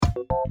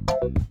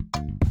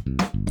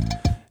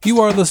You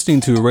are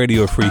listening to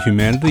Radio Free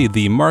Humanity,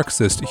 the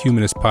Marxist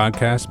Humanist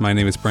podcast. My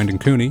name is Brendan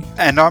Cooney.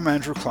 And I'm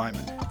Andrew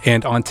Kleiman.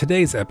 And on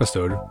today's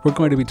episode, we're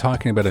going to be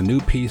talking about a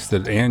new piece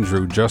that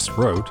Andrew just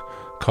wrote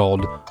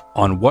called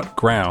On What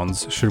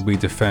Grounds Should We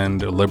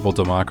Defend Liberal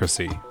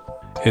Democracy?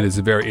 It is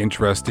a very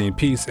interesting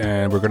piece,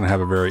 and we're going to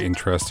have a very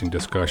interesting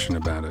discussion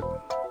about it.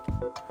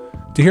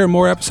 To hear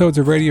more episodes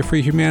of Radio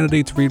Free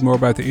Humanity, to read more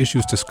about the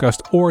issues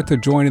discussed, or to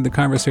join in the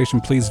conversation,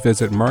 please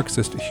visit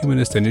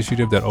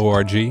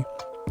MarxistHumanistInitiative.org. You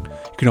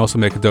can also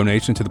make a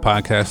donation to the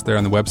podcast there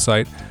on the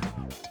website.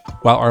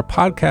 While our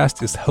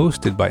podcast is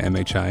hosted by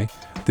MHI,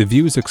 the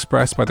views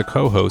expressed by the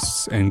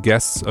co-hosts and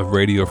guests of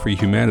Radio Free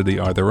Humanity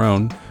are their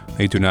own.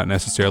 They do not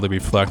necessarily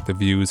reflect the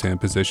views and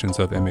positions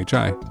of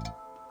MHI.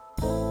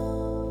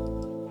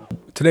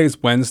 Today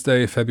is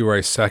Wednesday,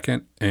 February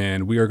 2nd,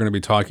 and we are going to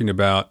be talking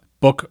about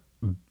book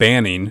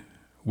banning,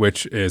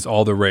 which is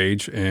all the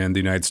rage in the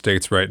United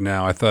States right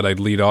now. I thought I'd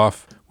lead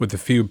off with a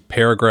few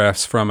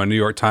paragraphs from a New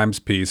York Times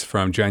piece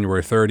from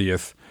January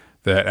 30th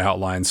that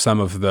outlines some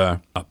of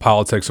the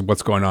politics of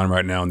what's going on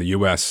right now in the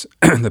U.S.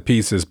 The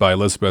piece is by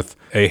Elizabeth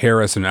A.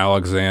 Harris and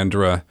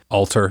Alexandra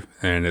Alter,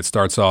 and it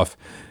starts off,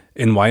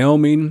 in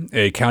Wyoming,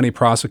 a county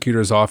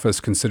prosecutor's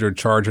office considered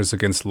charges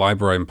against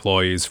library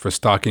employees for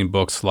stocking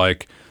books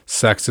like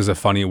Sex is a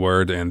Funny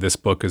Word and This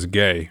Book is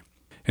Gay.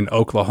 In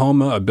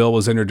Oklahoma, a bill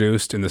was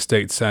introduced in the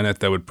state Senate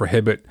that would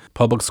prohibit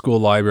public school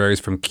libraries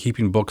from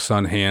keeping books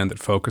on hand that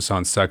focus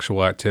on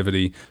sexual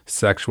activity,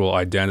 sexual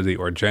identity,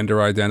 or gender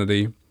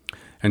identity.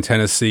 In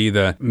Tennessee,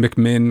 the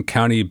McMinn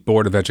County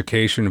Board of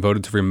Education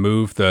voted to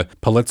remove the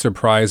Pulitzer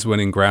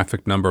Prize-winning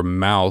graphic number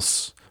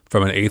Mouse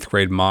from an 8th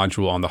grade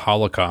module on the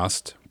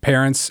Holocaust.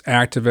 Parents,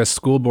 activists,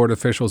 school board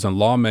officials, and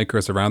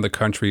lawmakers around the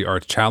country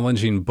are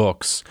challenging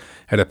books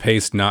at a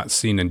pace not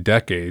seen in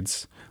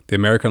decades. The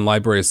American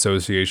Library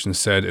Association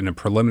said in a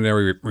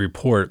preliminary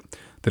report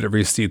that it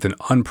received an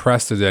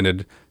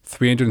unprecedented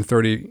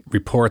 330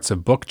 reports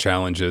of book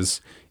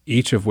challenges,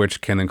 each of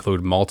which can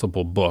include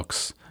multiple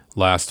books,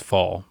 last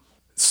fall.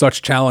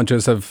 Such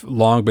challenges have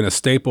long been a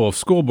staple of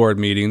school board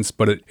meetings,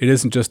 but it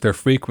isn't just their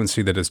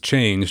frequency that has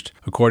changed.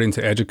 According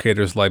to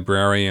educators,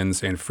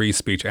 librarians, and free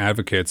speech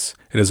advocates,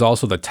 it is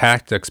also the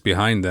tactics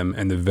behind them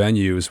and the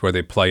venues where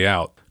they play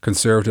out.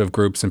 Conservative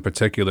groups in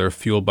particular,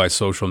 fueled by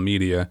social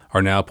media,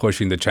 are now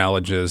pushing the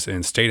challenges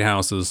in state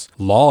houses,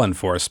 law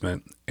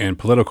enforcement, and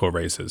political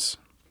races.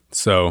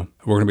 So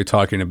we're going to be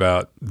talking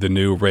about the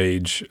new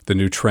rage, the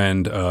new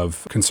trend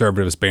of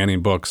conservatives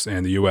banning books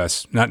in the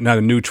U.S. Not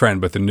a new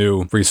trend, but the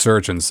new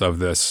resurgence of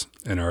this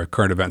in our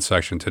current event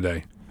section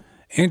today.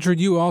 Andrew,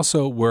 you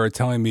also were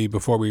telling me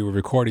before we were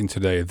recording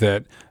today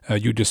that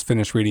you just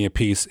finished reading a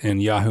piece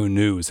in Yahoo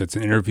News. It's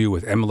an interview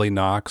with Emily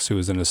Knox, who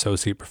is an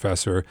associate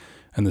professor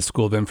in the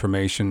School of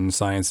Information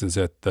Sciences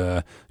at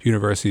the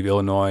University of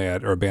Illinois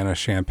at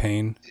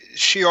Urbana-Champaign.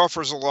 She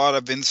offers a lot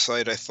of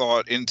insight, I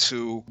thought,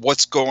 into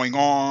what's going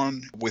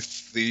on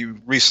with the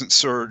recent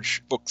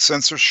surge book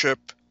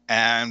censorship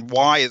and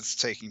why it's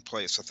taking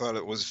place. I thought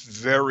it was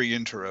very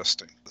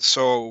interesting.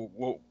 So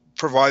we'll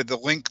provide the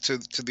link to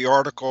the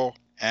article,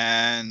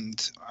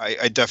 and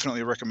I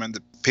definitely recommend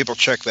that people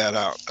check that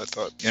out. I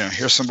thought,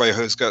 here's somebody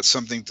who's got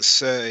something to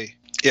say.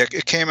 Yeah,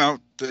 it came out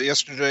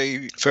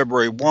yesterday,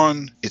 February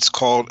 1. It's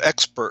called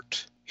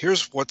Expert.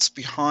 Here's what's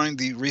behind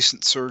the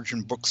recent surge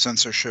in book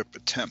censorship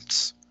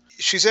attempts.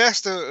 She's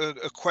asked a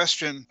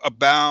question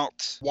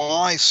about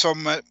why so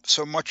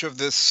much of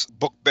this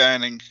book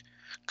banning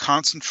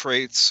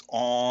concentrates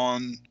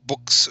on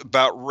books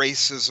about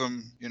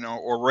racism,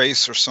 or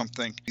race or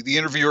something. The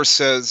interviewer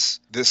says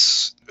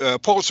this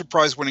Pulitzer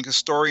Prize-winning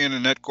historian,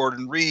 Annette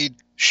Gordon-Reed,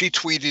 she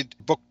tweeted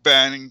book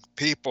banning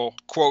people,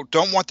 quote,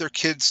 don't want their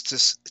kids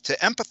to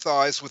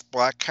empathize with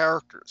black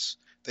characters.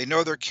 They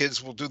know their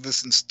kids will do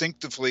this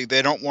instinctively.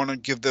 They don't want to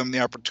give them the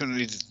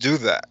opportunity to do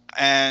that.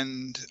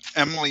 And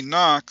Emily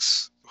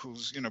Knox,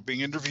 who's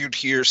being interviewed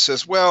here,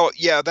 says, well,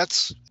 yeah,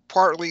 that's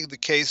partly the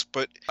case,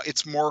 but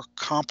it's more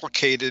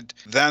complicated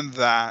than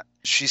that.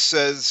 She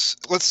says,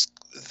 let's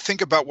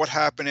think about what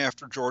happened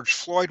after George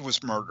Floyd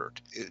was murdered.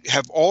 You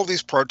have all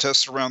these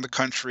protests around the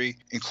country,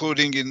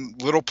 including in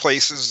little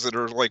places that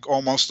are like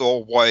almost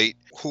all white.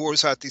 Who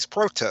was at these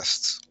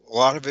protests? A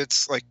lot of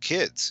it's like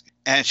kids.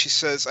 And she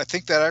says, I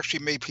think that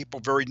actually made people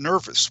very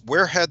nervous.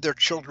 Where had their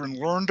children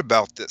learned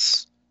about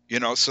this?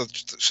 So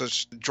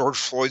George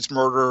Floyd's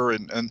murder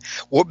and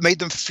what made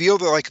them feel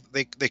like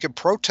they could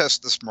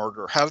protest this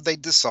murder? How did they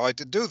decide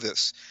to do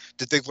this?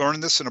 Did they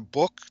learn this in a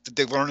book? Did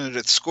they learn it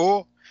at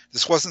school?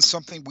 This wasn't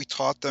something we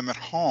taught them at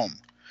home.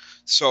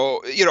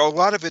 So, a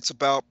lot of it's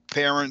about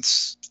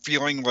parents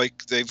feeling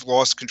like they've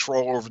lost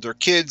control over their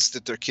kids,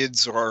 that their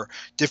kids are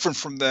different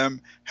from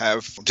them,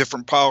 have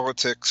different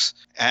politics,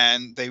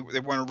 and they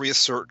want to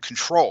reassert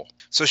control.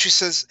 So she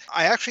says,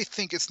 I actually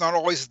think it's not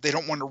always that they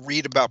don't want to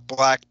read about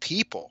black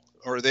people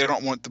or they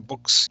don't want the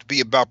books to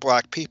be about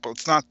black people.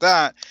 It's not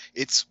that.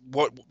 It's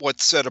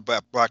what's said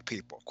about black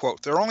people.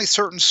 Quote, there are only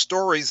certain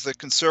stories that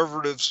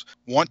conservatives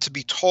want to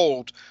be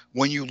told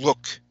when you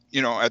look,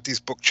 at these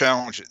book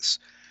challenges.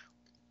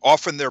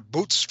 Often they're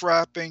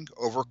bootstrapping,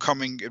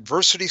 overcoming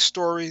adversity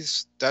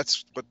stories.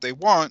 That's what they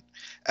want,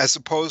 as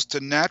opposed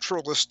to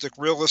naturalistic,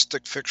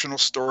 realistic, fictional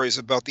stories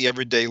about the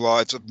everyday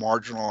lives of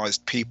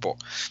marginalized people.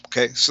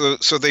 Okay, so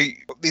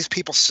these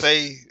people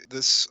say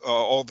this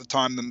all the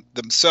time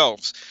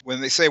themselves.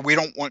 When they say we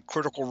don't want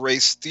critical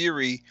race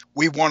theory,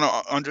 we want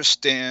to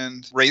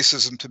understand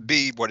racism to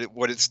be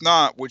what it's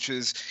not, which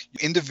is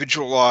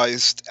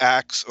individualized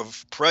acts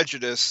of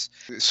prejudice.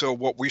 So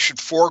what we should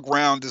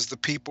foreground is the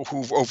people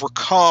who've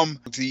overcome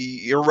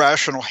the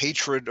irrational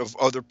hatred of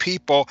other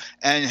people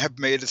and have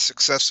made a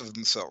success of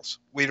themselves.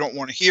 We don't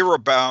want to hear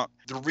about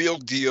the real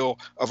deal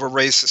of a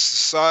racist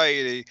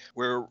society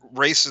where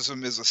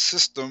racism is a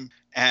system,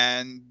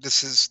 and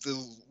this is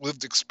the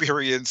lived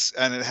experience,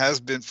 and it has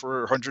been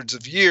for hundreds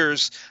of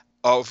years,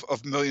 of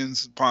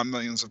millions upon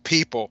millions of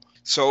people.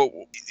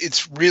 So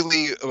it's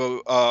really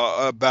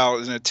about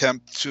an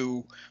attempt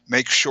to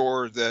make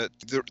sure that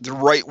the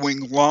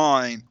right-wing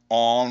line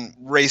on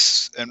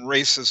race and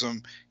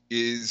racism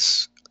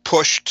is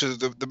pushed to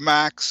the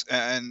max,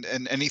 and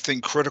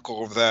anything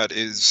critical of that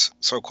is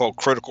so-called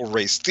critical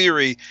race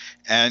theory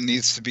and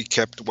needs to be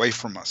kept away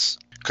from us,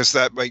 because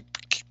that might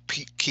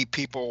keep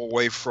people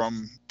away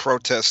from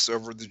protests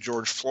over the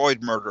George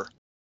Floyd murder.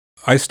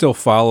 I still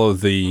follow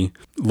the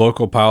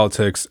local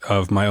politics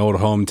of my old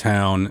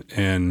hometown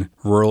in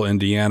rural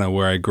Indiana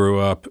where I grew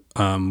up,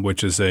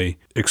 which is a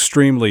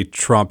extremely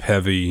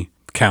Trump-heavy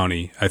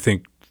county. I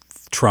think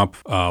Trump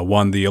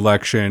won the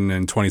election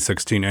in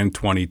 2016 and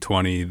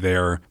 2020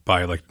 there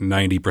by like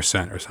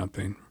 90% or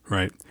something,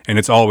 right? And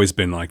it's always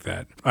been like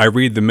that. I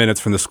read the minutes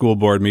from the school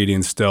board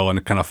meetings still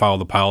and kind of follow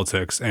the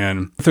politics.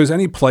 And if there's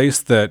any place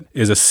that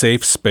is a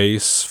safe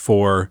space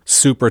for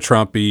super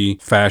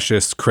Trumpy,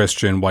 fascist,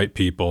 Christian, white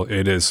people,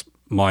 it is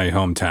my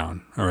hometown.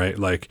 All right.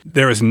 Like,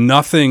 there is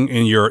nothing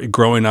in your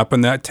growing up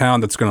in that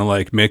town that's going to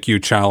like make you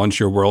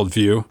challenge your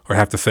worldview or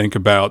have to think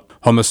about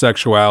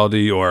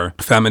homosexuality or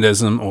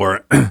feminism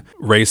or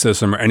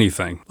racism or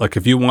anything. Like,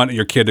 if you want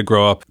your kid to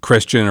grow up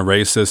Christian or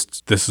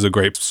racist, this is a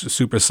great,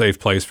 super safe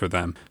place for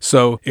them.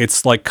 So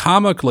it's like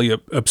comically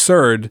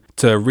absurd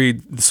to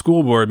read the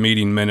school board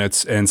meeting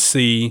minutes and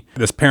see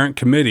this parent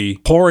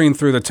committee pouring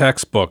through the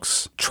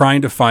textbooks,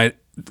 trying to find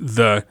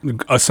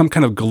some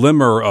kind of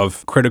glimmer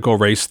of critical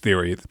race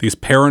theory. These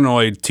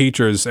paranoid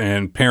teachers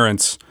and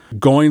parents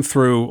going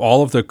through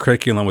all of the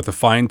curriculum with a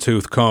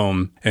fine-tooth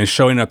comb and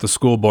showing up at the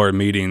school board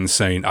meetings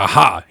saying,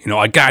 aha,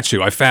 I got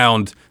you. I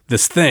found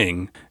this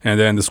thing. And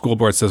then the school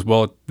board says,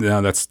 well,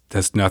 no, that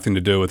has nothing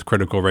to do with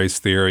critical race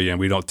theory, and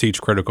we don't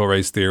teach critical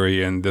race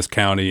theory in this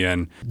county,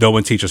 and no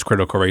one teaches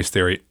critical race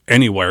theory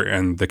anywhere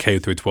in the K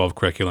through 12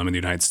 curriculum in the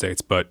United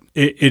States. But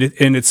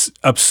it's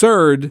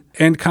absurd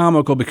and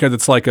comical because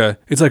it's like a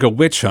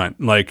witch hunt.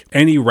 Like,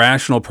 any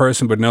rational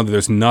person would know that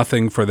there's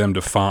nothing for them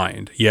to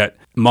find. Yet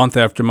month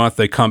after month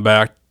they come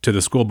back to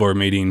the school board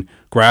meeting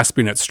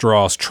grasping at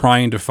straws,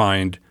 trying to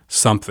find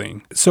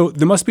something. So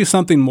there must be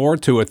something more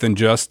to it than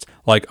just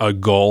like a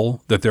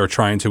goal that they're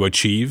trying to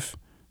achieve,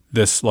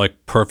 this like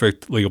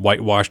perfectly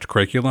whitewashed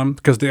curriculum,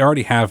 because they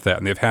already have that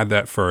and they've had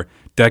that for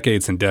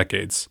decades and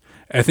decades.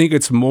 I think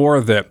it's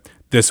more that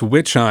this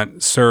witch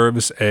hunt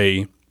serves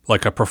a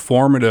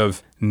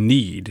performative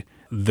need.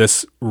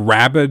 This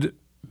rabid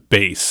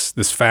base,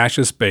 this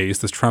fascist base,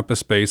 this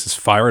Trumpist base is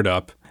fired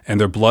up and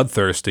they're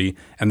bloodthirsty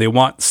and they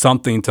want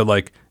something to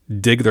like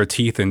dig their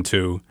teeth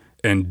into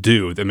and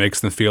do that makes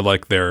them feel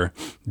like they're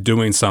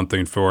doing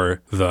something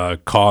for the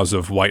cause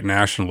of white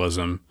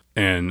nationalism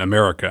in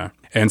America.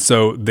 And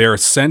so they're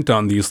sent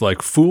on these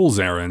like fool's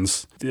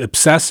errands,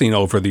 obsessing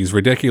over these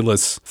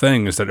ridiculous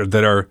things that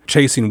are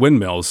chasing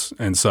windmills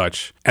and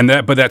such.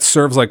 But that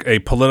serves like a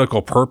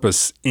political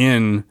purpose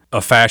in a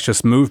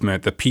fascist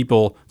movement that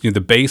people, the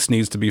base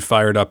needs to be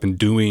fired up and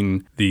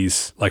doing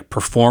these like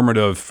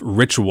performative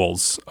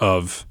rituals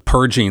of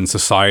purging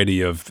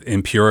society of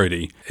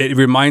impurity. It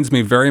reminds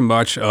me very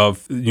much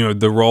of,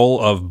 the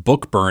role of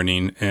book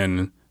burning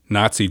in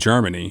Nazi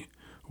Germany,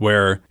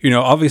 where,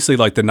 obviously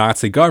like the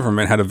Nazi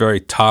government had a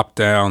very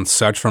top-down,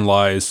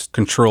 centralized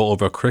control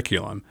over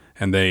curriculum.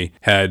 And they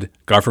had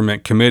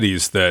government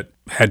committees that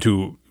had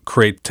to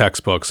create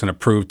textbooks and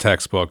approve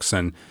textbooks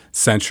and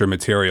censure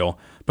material.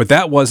 But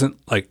that wasn't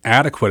like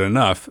adequate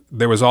enough.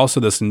 There was also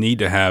this need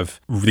to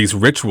have these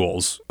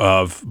rituals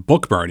of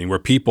book burning where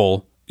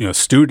people,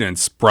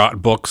 students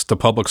brought books to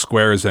public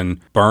squares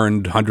and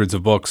burned hundreds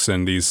of books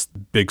in these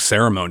big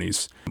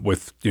ceremonies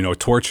with,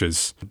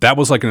 torches. That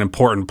was like an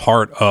important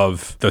part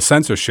of the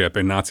censorship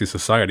in Nazi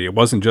society. It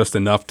wasn't just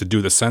enough to do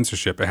the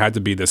censorship. It had to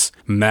be this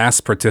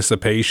mass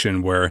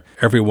participation where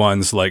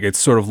everyone's like, it's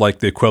sort of like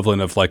the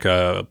equivalent of like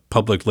a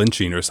public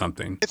lynching or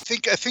something. I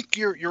think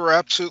you're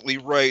absolutely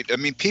right. I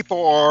mean,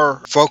 people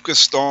are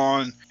focused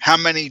on how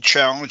many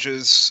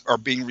challenges are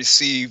being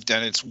received,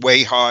 and it's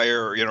way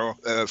higher,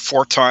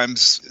 4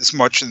 times as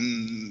much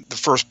in the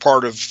first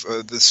part of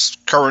this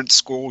current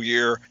school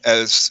year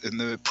as in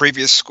the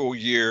previous school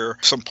year.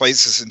 Some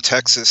places in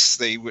Texas,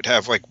 they would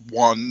have like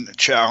one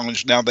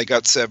challenge. Now they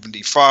got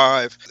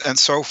 75 and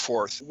so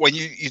forth. When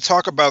you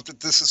talk about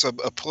that this is a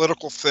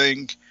political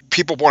thing,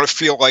 people want to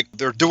feel like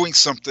they're doing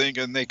something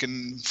and they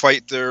can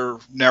fight their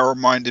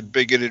narrow-minded,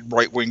 bigoted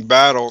right-wing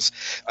battles.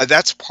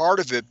 That's part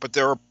of it, but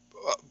there are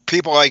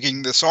people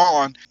egging this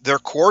on. They're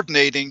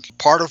coordinating.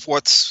 Part of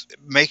what's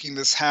making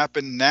this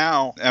happen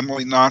now,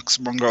 Emily Knox,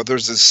 among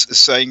others, is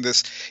saying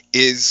this,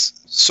 is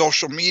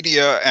social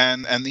media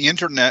and the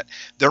internet.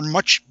 They're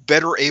much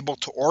better able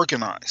to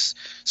organize.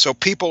 So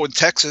people in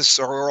Texas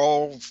are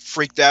all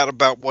freaked out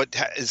about what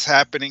is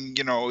happening,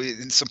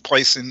 in some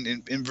place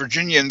in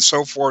Virginia and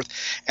so forth.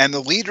 And the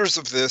leaders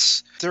of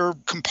this, they're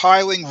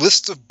compiling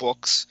lists of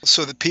books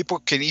so that people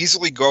can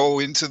easily go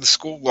into the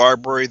school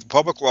library, the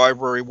public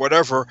library,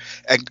 whatever,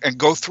 and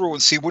go through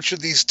and see which of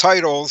these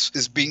titles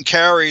is being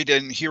carried.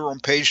 And here on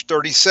page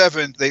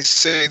 37, they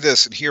say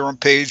this. And here on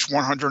page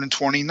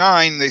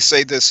 129, they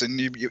say this. And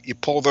you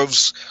pull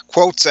those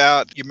quotes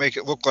out, you make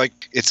it look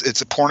like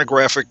it's a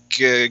pornographic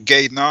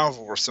gay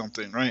novel or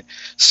something, right?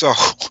 So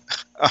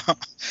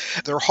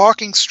they're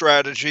hawking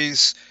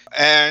strategies,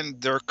 and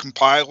they're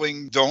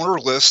compiling donor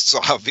lists,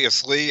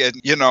 obviously,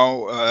 and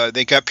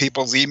they got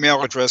people's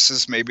email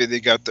addresses, maybe they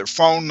got their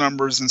phone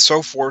numbers and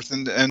so forth,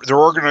 and they're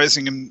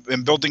organizing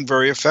and building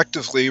very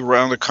effectively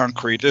around a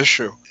concrete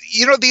issue.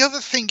 The other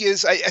thing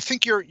is, I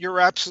think you're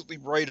absolutely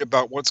right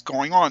about what's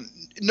going on.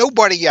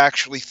 Nobody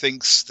actually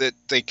thinks that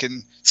they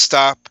can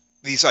stop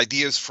these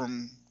ideas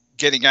from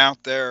getting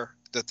out there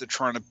that they're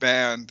trying to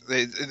ban.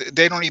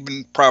 They don't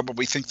even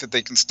probably think that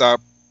they can stop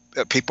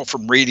people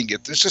from reading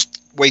it. There's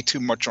just way too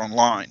much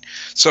online.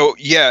 So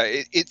yeah,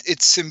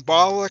 it's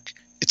symbolic.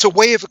 It's a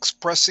way of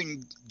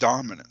expressing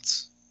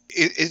dominance.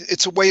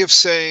 It's a way of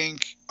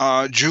saying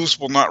Jews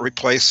will not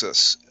replace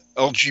us.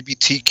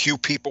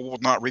 LGBTQ people will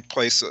not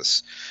replace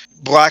us.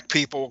 Black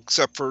people,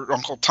 except for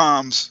Uncle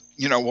Tom's,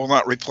 will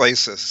not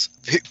replace us.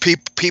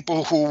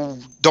 People who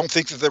don't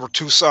think that there were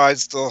two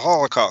sides to the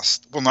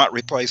Holocaust will not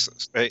replace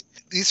us, right?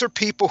 These are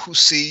people who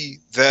see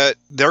that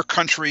their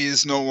country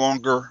is no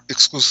longer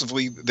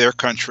exclusively their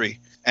country,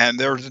 and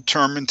they're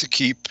determined to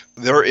keep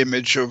their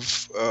image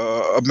of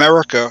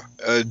America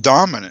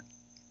dominant,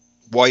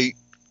 white,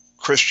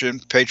 Christian,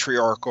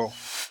 patriarchal.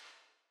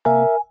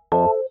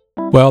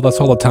 Well, that's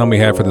all the time we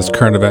have for this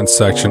current events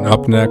section.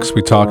 Up next,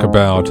 we talk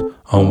about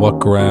on what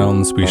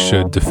grounds we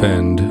should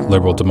defend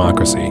liberal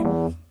democracy.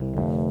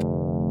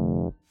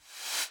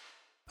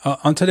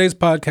 On today's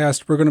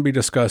podcast, we're going to be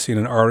discussing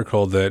an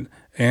article that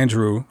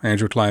Andrew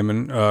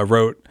Kleinman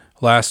wrote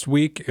last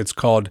week. It's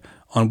called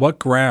On What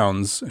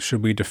Grounds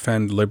Should We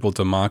Defend Liberal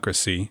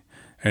Democracy?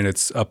 And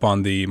it's up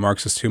on the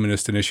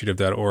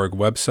MarxistHumanistInitiative.org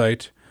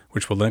website,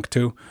 which we'll link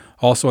to.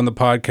 Also on the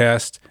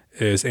podcast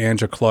is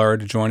Anja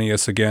Clark joining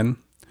us again.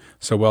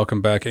 So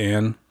welcome back,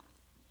 Anne.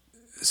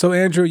 So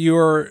Andrew,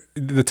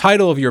 the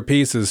title of your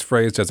piece is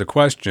phrased as a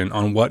question: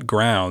 on what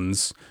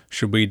grounds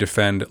should we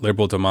defend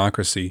liberal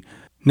democracy?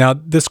 Now,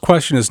 this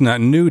question is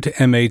not new to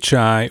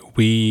MHI.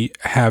 We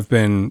have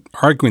been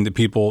arguing that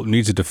people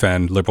need to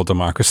defend liberal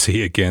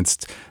democracy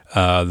against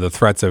the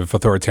threats of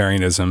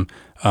authoritarianism.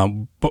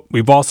 But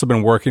we've also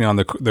been working on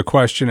the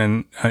question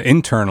and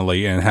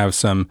internally, and have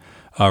some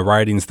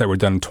writings that were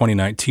done in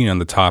 2019 on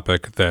the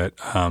topic that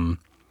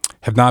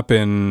have not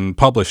been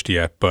published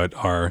yet, but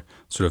are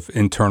sort of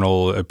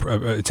internal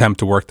attempt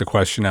to work the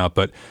question out.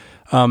 But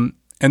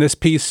in this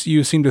piece,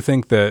 you seem to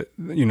think that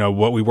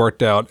what we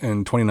worked out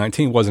in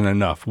 2019 wasn't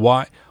enough.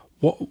 Why?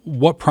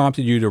 What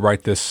prompted you to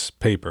write this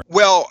paper?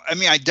 Well,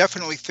 I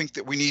definitely think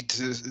that we need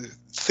to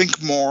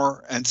think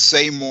more and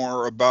say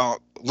more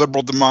about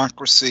liberal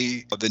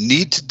democracy, the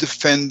need to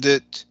defend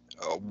it,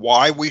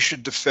 why we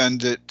should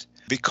defend it,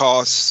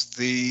 because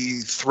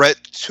the threat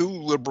to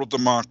liberal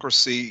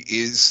democracy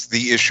is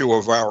the issue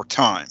of our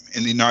time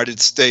in the United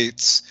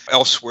States,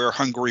 elsewhere,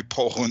 Hungary,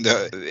 Poland,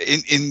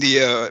 in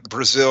India,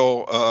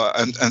 Brazil,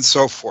 and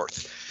so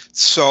forth.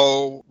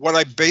 So what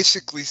I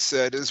basically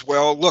said is,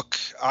 well, look,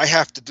 I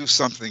have to do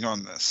something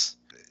on this.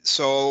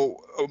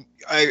 So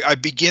I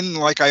begin,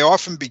 like I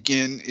often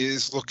begin,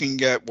 is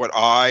looking at what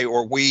I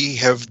or we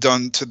have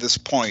done to this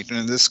point. And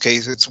in this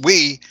case, it's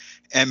we,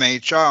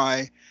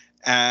 MHI.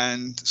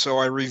 And so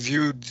I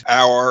reviewed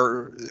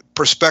our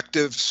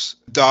perspectives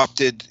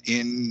adopted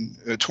in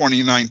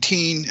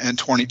 2019 and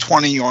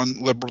 2020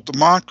 on liberal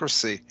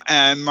democracy.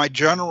 And my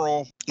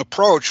general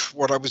approach,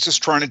 what I was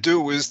just trying to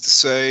do is to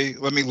say,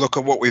 let me look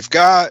at what we've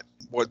got,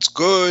 what's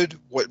good,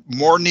 what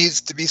more needs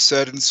to be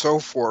said, and so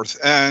forth.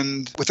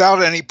 And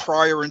without any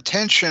prior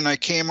intention, I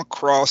came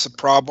across a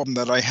problem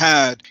that I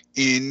had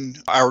in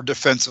our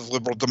defense of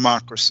liberal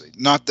democracy.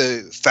 Not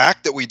the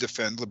fact that we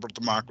defend liberal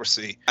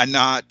democracy and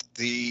not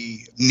the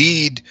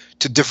need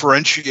to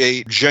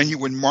differentiate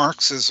genuine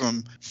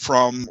Marxism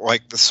from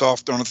like the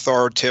soft on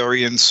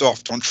authoritarian,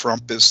 soft on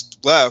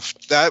Trumpist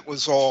left. That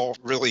was all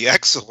really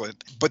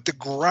excellent. But the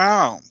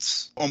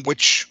grounds on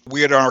which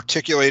we had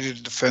articulated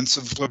a defense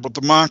of liberal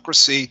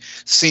democracy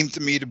seemed to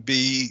me to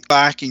be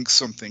lacking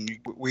something.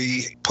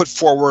 We put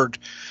forward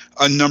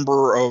a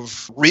number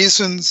of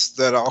reasons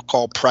that I'll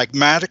call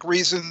pragmatic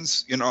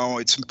reasons.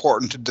 It's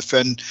important to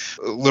defend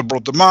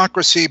liberal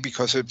democracy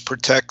because it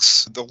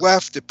protects the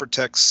left, it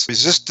protects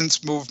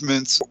resistance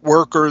movements,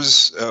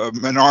 workers,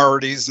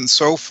 minorities, and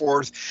so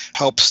forth,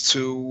 helps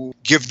to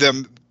give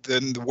them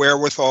then the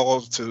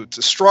wherewithal to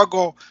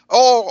struggle.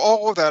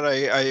 All of that I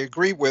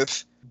agree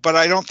with. But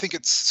I don't think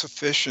it's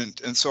sufficient.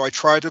 And so I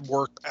try to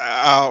work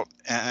out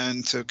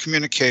and to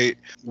communicate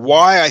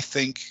why I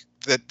think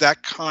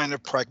that kind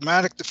of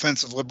pragmatic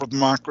defense of liberal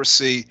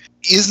democracy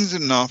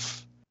isn't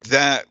enough,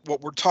 that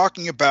what we're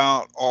talking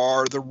about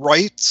are the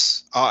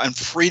rights and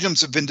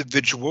freedoms of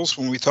individuals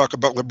when we talk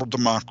about liberal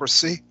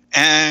democracy.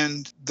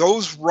 And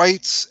those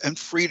rights and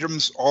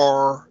freedoms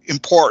are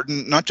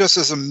important, not just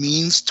as a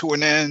means to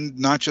an end,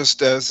 not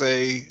just as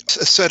a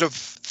set of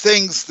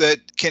things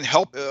that can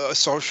help a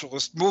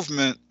socialist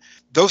movement.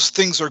 Those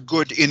things are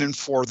good in and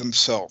for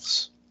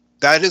themselves.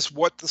 That is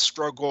what the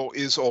struggle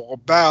is all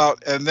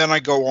about. And then I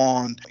go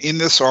on in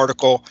this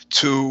article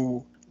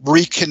to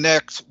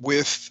reconnect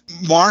with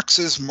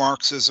Marx's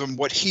Marxism,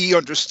 what he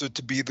understood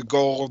to be the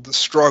goal of the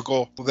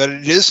struggle, that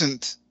it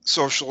isn't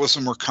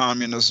socialism or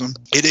communism.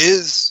 It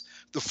is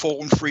the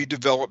full and free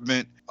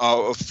development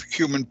of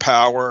human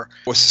power,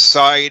 a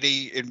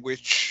society in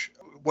which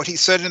what he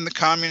said in the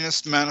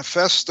Communist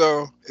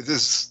Manifesto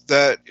is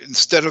that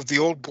instead of the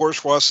old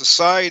bourgeois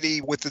society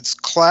with its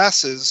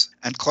classes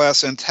and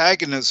class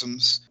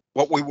antagonisms,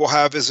 what we will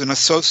have is an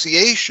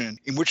association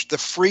in which the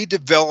free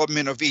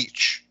development of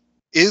each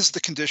is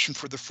the condition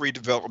for the free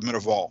development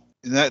of all.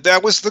 And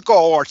that was the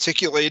goal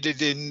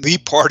articulated in the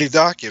party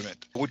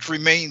document, which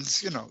remains,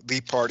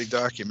 the party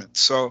document.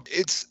 So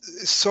it's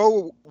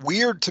so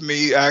weird to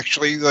me,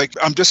 actually. Like,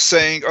 I'm just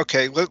saying,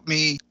 okay, let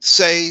me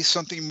say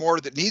something more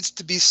that needs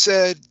to be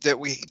said that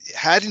we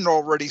hadn't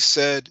already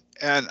said.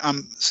 And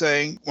I'm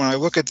saying, when I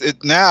look at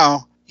it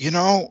now,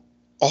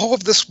 all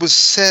of this was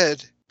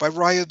said by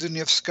Raya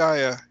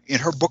Dunayevskaya in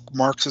her book,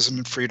 Marxism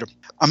and Freedom.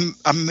 I'm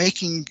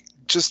making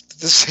just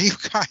the same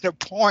kind of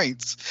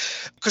points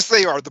because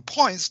they are the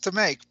points to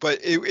make, but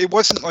it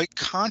wasn't like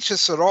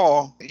conscious at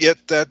all, yet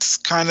that's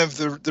kind of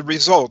the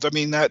result. I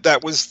mean,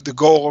 that was the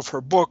goal of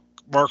her book,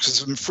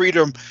 Marxism and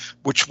Freedom,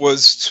 which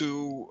was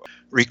to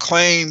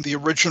reclaim the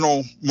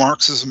original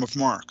Marxism of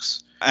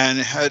Marx, and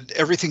it had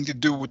everything to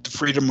do with the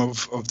freedom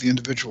of the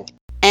individual.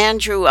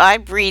 Andrew, I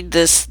read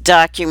this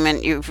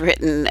document you've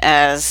written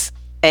as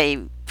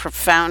a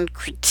profound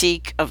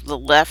critique of the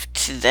left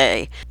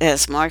today.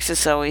 As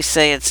Marxists always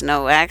say, it's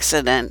no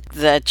accident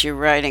that you're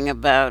writing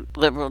about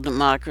liberal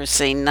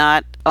democracy,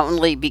 not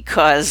only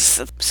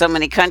because so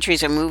many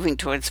countries are moving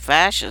towards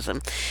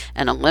fascism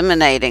and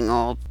eliminating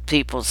all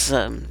people's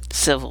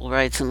civil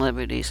rights and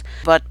liberties,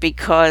 but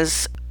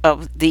because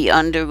of the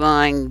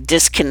underlying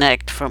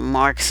disconnect from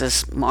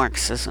Marxist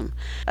Marxism,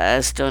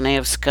 as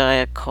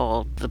Dunayevskaya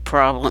called the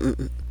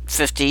problem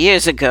 50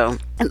 years ago,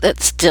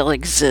 that still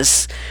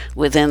exists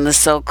within the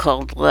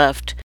so-called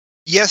left.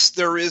 Yes,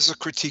 there is a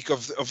critique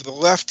of the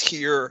left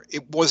here.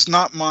 It was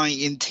not my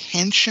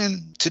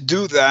intention to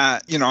do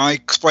that. I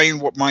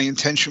explained what my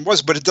intention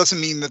was, but it doesn't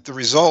mean that the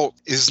result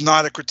is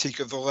not a critique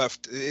of the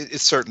left.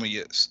 It certainly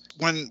is.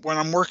 When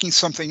I'm working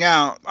something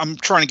out, I'm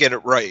trying to get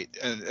it right.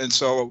 And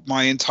so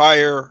my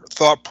entire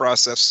thought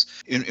process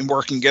in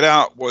working it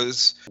out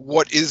was,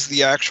 what is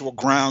the actual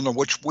ground on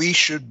which we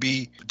should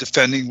be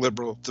defending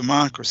liberal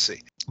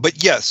democracy?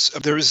 But yes,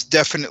 there is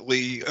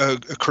definitely a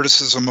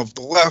criticism of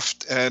the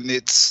left, and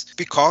it's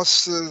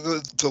because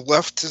the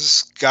left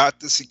has got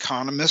this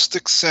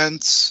economistic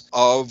sense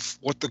of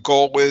what the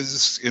goal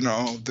is.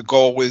 The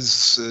goal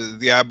is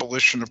the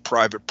abolition of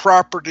private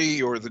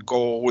property, or the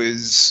goal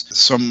is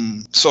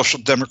some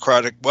social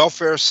democratic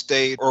welfare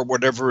state, or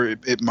whatever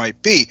it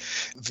might be.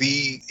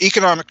 The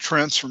economic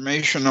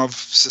transformation of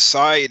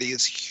society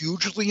is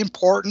hugely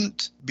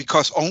important,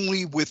 because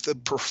only with the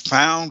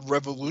profound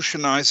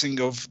revolutionizing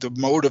of the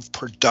mode of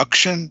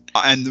production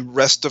and the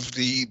rest of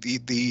the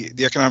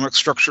economic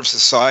structure of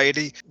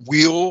society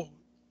will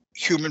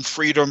human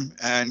freedom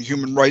and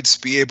human rights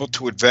be able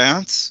to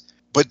advance.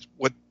 But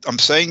what I'm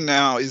saying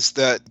now is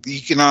that the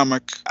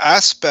economic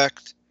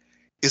aspect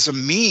is a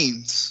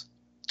means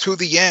to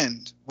the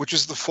end, which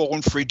is the full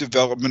and free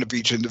development of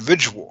each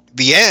individual.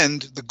 The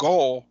end, the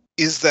goal,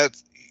 is that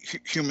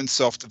human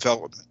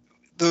self-development.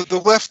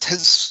 The left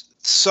has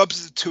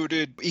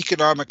substituted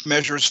economic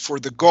measures for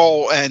the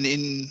goal, and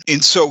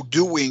in so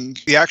doing,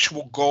 the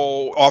actual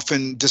goal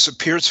often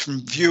disappears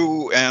from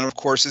view and, of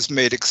course, is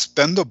made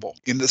expendable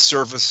in the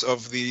service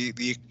of the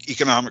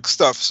economic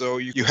stuff. So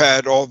you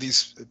had all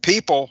these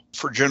people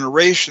for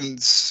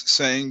generations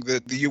saying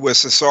that the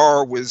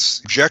USSR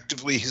was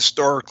objectively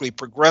historically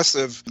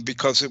progressive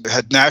because it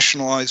had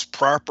nationalized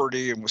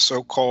property and was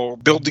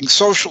so-called building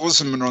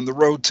socialism and on the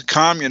road to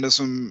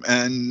communism.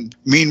 And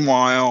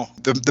meanwhile,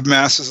 the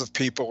masses of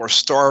people are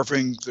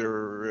starving,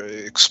 they're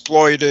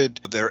exploited,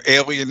 they're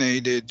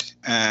alienated,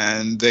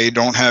 and they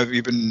don't have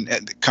even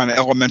kind of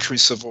elementary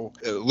civil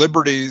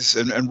liberties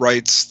and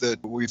rights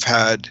that we've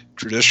had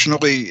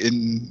traditionally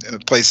in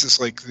places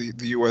like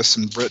the U.S.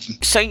 and Britain.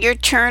 So you're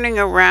turning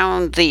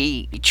around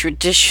the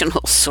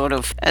traditional sort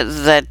of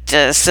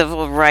that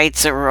civil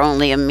rights are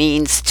only a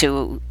means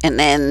to an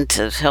end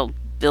to help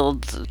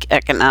build the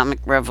economic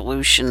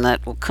revolution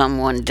that will come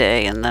one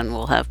day and then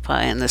we'll have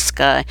pie in the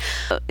sky.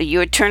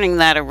 You're turning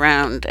that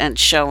around and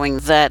showing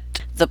that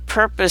the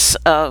purpose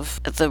of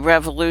the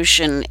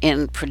revolution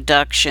in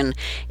production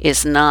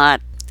is not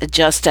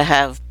just to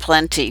have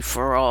plenty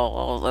for all,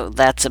 although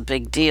that's a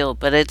big deal,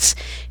 but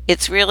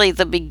it's really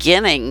the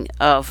beginning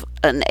of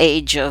an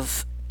age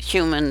of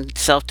human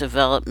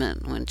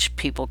self-development, in which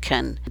people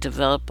can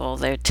develop all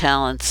their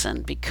talents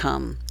and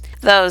become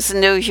those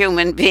new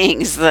human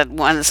beings that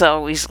one's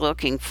always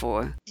looking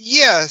for.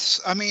 Yes,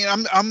 I mean,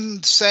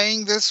 I'm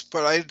saying this,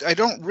 but I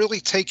don't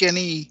really take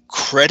any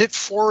credit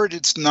for it.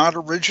 It's not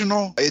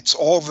original. It's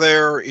all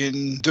there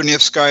in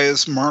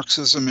Dunayevskaya's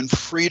Marxism and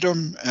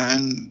Freedom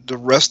and the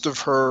rest of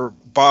her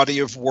body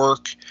of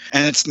work,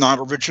 and it's not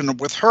original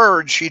with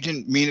her. She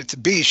didn't mean it to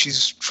be. She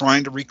was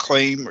trying to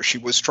reclaim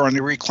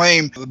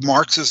the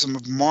Marxism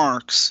of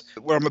Marx.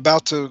 What I'm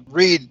about to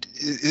read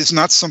is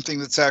not something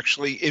that's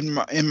actually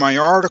in my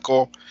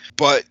article,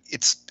 but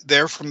it's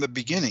there from the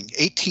beginning.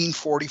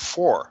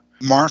 1844,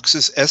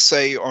 Marx's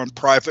essay on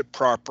private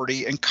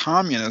property and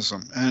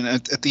communism. And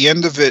at the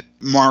end of it,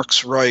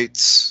 Marx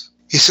writes,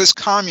 he says,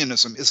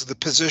 communism is the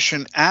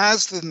position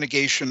as the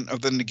negation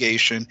of the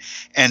negation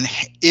and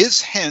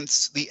is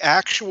hence the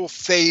actual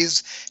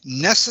phase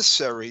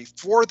necessary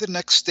for the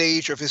next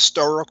stage of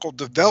historical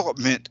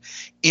development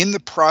in the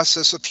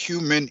process of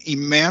human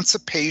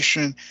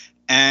emancipation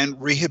and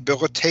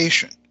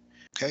rehabilitation.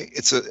 Okay,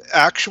 it's an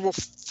actual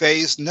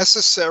phase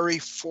necessary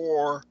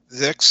for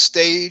the next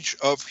stage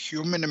of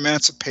human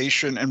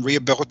emancipation and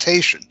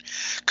rehabilitation.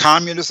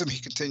 Communism, he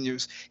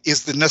continues,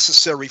 is the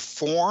necessary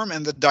form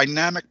and the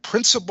dynamic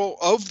principle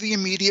of the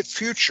immediate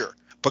future.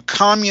 But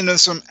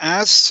communism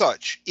as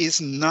such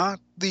is not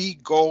the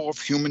goal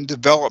of human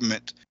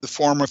development, the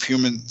form of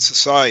human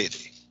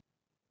society.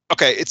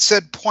 Okay, it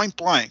said point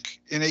blank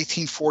in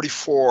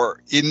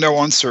 1844 in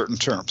no uncertain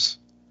terms.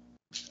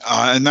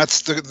 And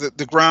that's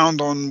the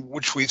ground on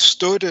which we've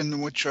stood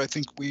and which I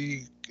think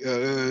we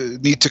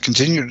need to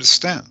continue to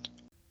stand.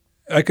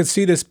 I could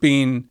see this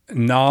being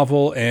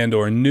novel and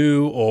or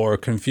new or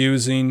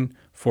confusing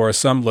for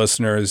some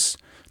listeners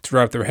to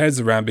wrap their heads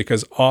around,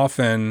 because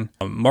often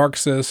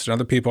Marxists and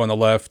other people on the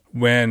left,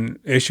 when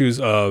issues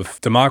of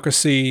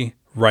democracy,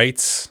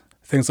 rights,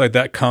 things like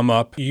that come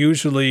up,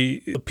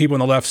 usually people on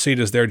the left see it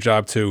as their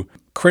job to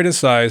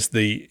criticize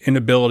the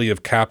inability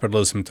of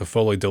capitalism to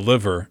fully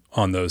deliver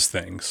on those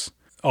things.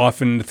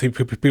 Often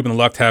people on the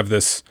left have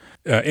this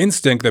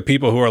instinct that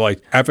people who are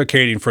like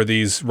advocating for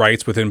these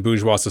rights within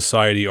bourgeois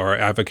society are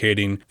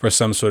advocating for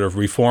some sort of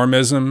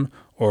reformism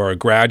or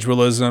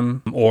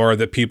gradualism, or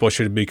that people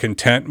should be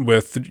content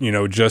with,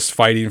 just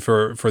fighting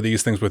for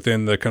these things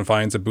within the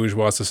confines of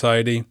bourgeois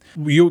society.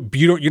 You're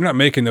not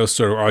making those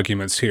sort of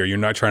arguments here. You're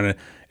not trying to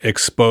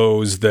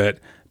expose that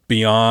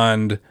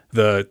beyond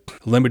the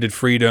limited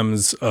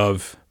freedoms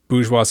of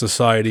bourgeois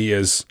society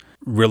is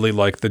really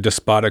like the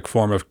despotic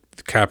form of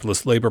the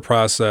capitalist labor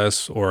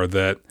process, or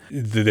that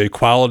the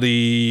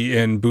equality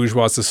in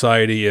bourgeois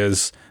society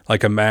is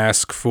like a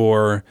mask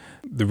for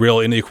the real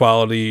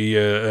inequality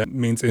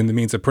means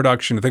of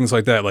production, things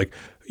like that. Like,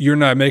 you're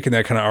not making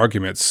that kind of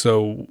argument.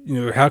 So,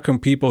 how can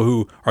people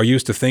who are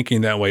used to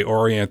thinking that way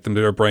orient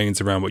their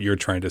brains around what you're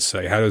trying to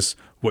say? How does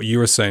what you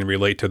were saying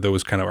relate to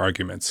those kind of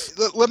arguments?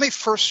 Let me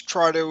first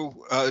try to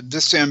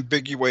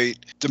disambiguate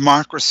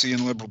democracy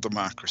and liberal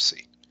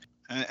democracy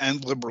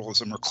and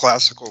liberalism or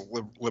classical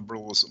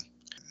liberalism.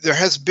 There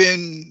has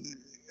been,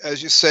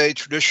 as you say,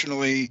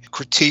 traditionally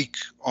critique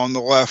on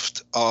the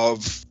left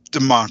of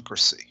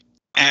democracy.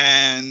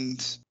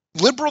 And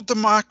liberal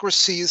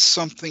democracy is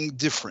something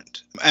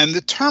different. And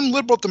the term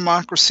liberal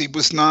democracy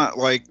was not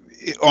like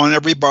on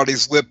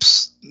everybody's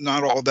lips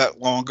not all that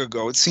long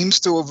ago. It seems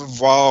to have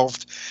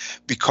evolved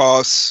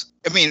because,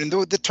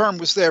 the term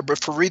was there,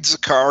 but Fareed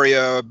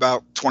Zakaria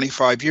about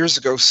 25 years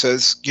ago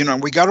says,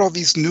 we got all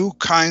these new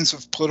kinds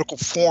of political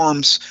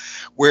forms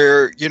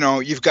where,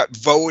 you've got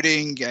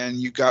voting and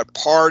you've got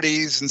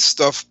parties and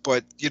stuff,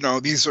 but,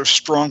 these are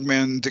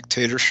strongman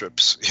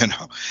dictatorships,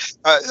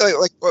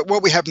 like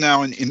what we have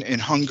now in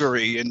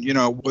Hungary and,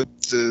 what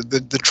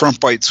the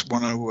Trumpites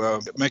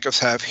want to make us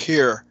have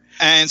here.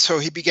 And so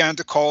he began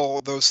to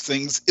call those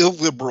things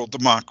illiberal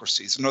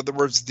democracies. In other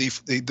words,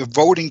 the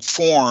voting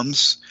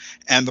forms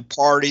and the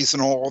parties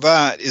and all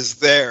that is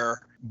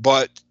there.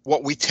 But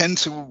what we tend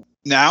to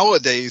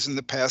nowadays in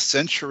the past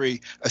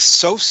century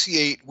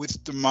associate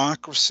with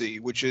democracy,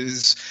 which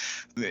is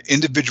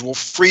individual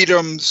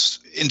freedoms,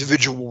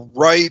 individual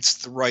rights,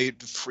 the right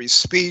to free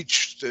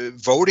speech, the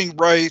voting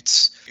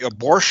rights,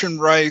 abortion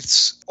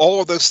rights,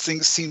 all of those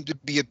things seem to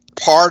be a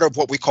part of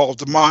what we call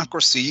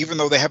democracy, even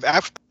though they have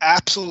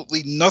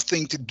absolutely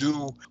nothing to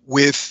do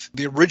with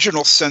the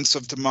original sense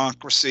of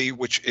democracy,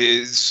 which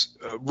is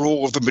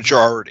rule of the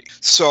majority.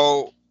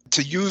 So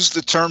to use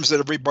the terms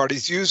that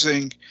everybody's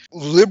using,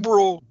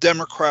 liberal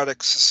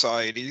democratic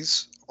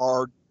societies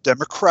are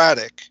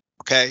democratic,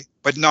 okay?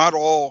 But not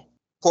all,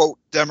 quote,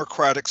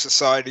 democratic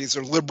societies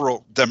are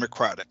liberal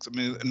democratic. I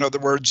mean, in other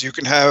words, you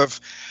can have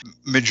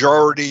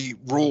majority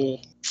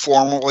rule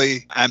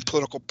formally and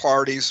political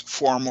parties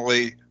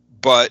formally,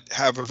 but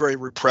have a very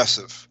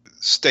repressive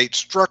state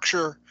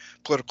structure,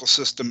 political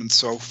system, and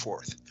so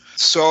forth.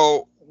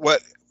 So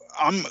what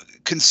I'm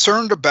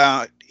concerned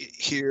about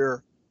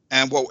here,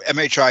 and what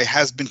MHI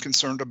has been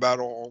concerned about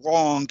all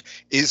along,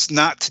 is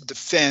not to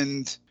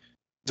defend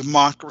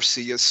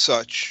democracy as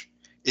such.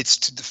 It's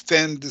to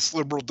defend this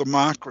liberal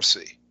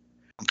democracy.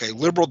 Okay,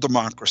 liberal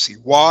democracy.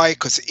 Why?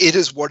 Because it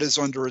is what is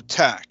under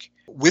attack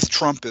with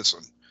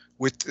Trumpism,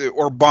 with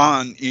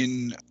Orban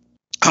in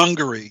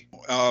Hungary,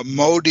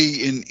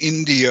 Modi in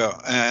India,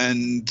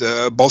 and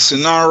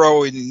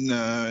Bolsonaro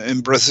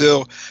in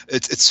Brazil,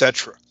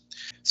 etc.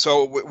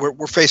 So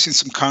we're facing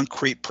some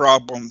concrete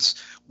problems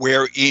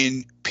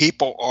wherein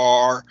people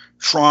are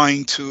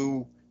trying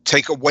to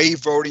take away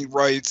voting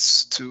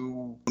rights,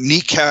 to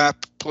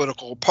kneecap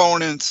political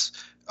opponents,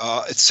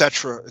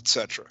 etc.,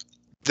 etc.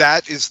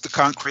 That is the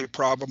concrete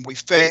problem we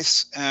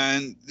face,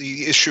 and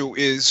the issue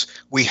is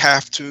we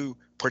have to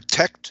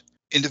protect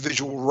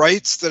individual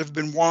rights that have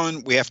been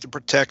won. We have to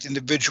protect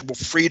individual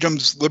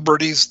freedoms,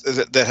 liberties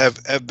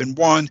that have been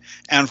won,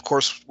 and of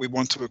course we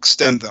want to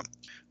extend them.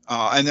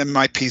 And then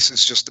my piece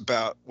is just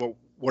about, well,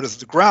 what is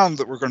the ground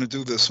that we're going to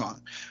do this on?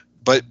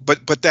 But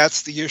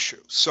that's the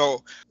issue.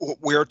 So what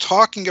we're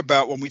talking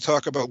about when we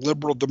talk about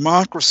liberal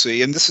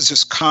democracy, and this is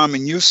just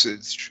common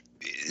usage,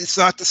 it's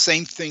not the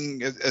same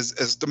thing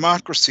as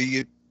democracy.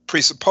 It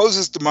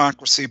presupposes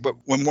democracy, but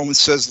when one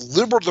says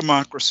liberal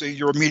democracy,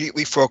 you're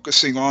immediately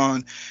focusing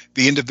on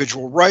the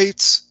individual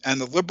rights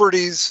and the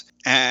liberties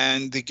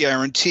and the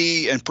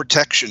guarantee and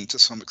protection to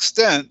some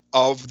extent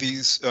of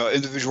these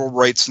individual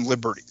rights and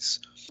liberties.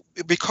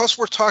 Because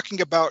we're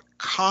talking about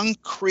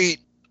concrete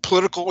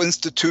political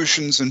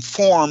institutions and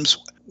forms,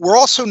 we're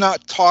also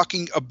not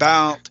talking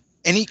about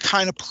any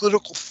kind of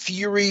political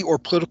theory or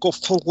political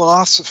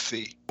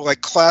philosophy,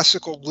 like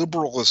classical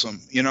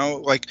liberalism,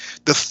 like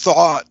the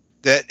thought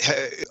that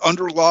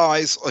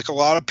underlies like a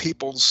lot of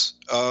people's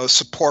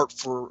support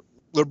for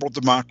liberal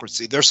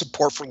democracy. Their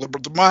support for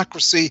liberal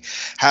democracy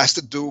has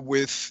to do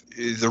with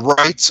the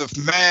rights of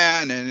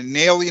man and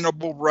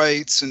inalienable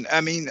rights. And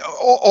I mean,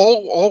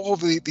 all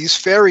of these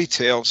fairy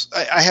tales,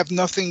 I have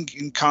nothing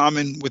in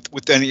common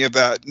with any of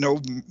that.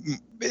 No,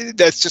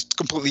 that's just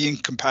completely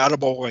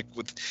incompatible, like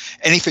with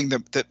anything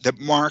that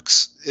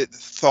Marx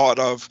thought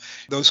of,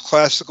 those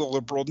classical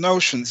liberal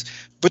notions.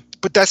 But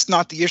that's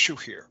not the issue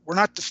here. We're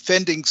not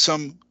defending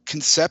some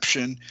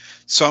conception,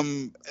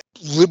 some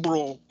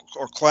liberal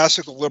or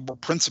classical liberal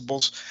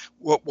principles.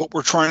 What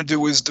we're trying to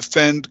do is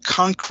defend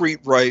concrete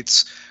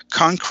rights,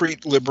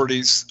 concrete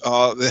liberties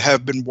that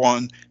have been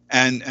won,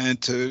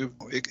 and to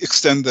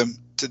extend them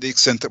to the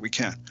extent that we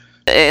can.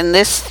 In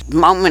this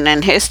moment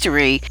in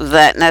history,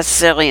 that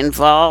necessarily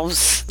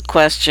involves the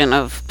question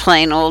of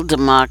plain old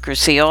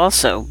democracy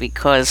also,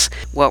 because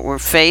what we're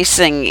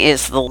facing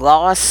is the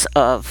loss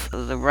of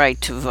the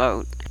right to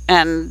vote.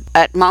 And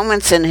at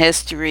moments in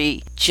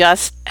history,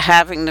 just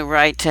having the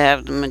right to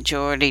have the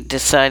majority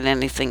decide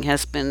anything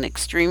has been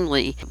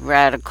extremely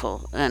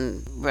radical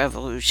and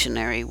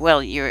revolutionary.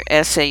 Well, your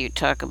essay, you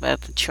talk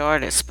about the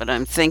Chartists, but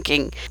I'm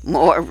thinking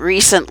more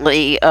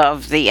recently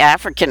of the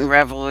African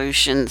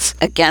revolutions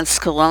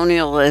against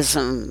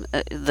colonialism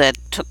that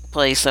took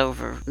place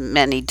over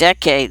many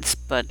decades,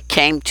 but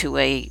came to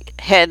a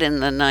head in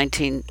the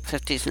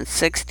 1950s and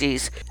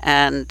 60s,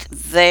 and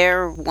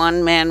their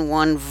one man,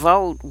 one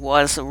vote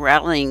was a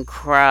rallying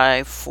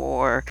cry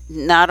for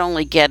not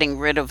only getting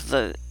rid of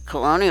the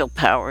colonial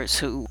powers,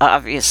 who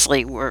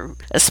obviously were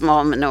a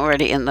small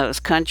minority in those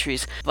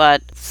countries,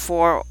 but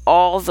for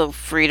all the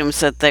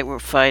freedoms that they were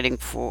fighting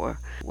for,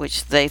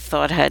 which they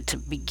thought had to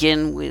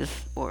begin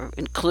with or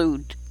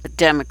include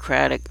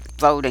democratic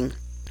voting.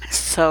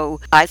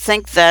 So I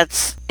think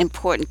that's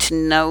important to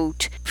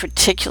note,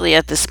 particularly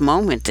at this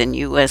moment in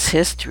U.S.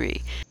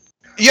 history.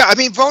 Yeah, I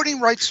mean, voting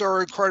rights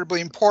are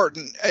incredibly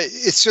important.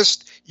 It's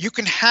just you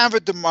can have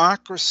a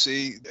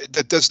democracy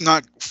that does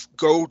not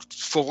go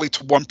fully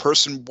to one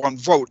person, one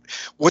vote.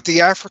 What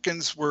the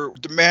Africans were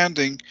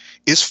demanding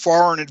is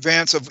far in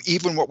advance of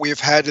even what we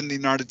have had in the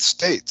United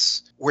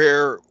States,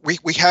 where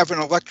we have an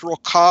electoral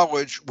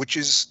college which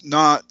is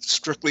not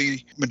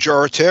strictly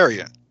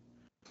majoritarian.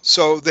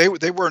 So they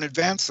were in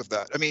advance of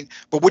that. I mean,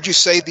 but would you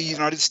say the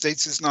United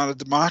States is not a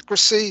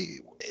democracy?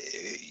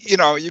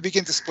 You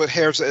begin to split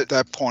hairs at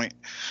that point.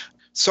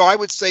 So I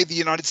would say the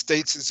United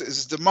States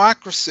is a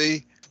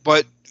democracy,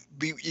 but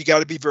you got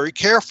to be very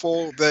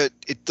careful that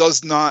it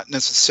does not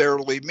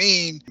necessarily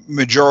mean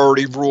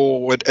majority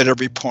rule at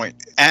every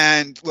point.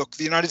 And look,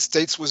 the United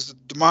States was a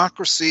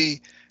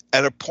democracy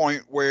at a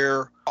point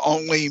where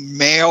only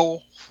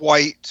male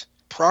white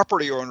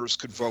property owners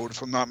could vote,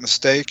 if I'm not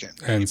mistaken.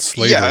 And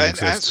slavery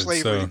existed. And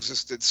slavery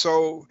existed.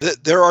 So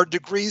there are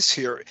degrees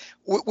here,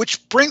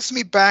 which brings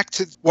me back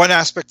to one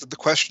aspect of the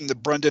question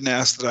that Brendan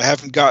asked that I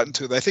haven't gotten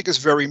to that I think is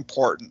very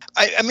important.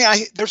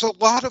 There's a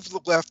lot of the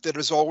left that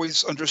has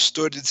always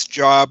understood its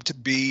job to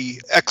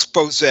be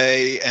expose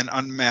and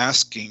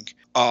unmasking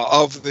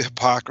of the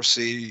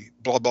hypocrisy,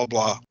 blah, blah,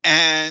 blah.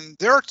 And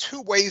there are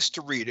two ways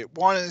to read it.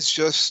 One is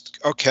just,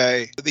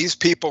 okay, these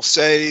people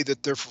say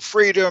that they're for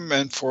freedom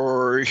and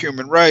for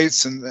human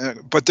rights,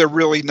 but they're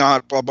really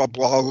not, blah, blah,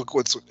 blah. Look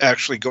what's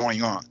actually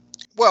going on.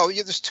 Well,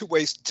 yeah, there's two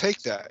ways to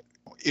take that.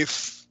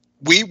 If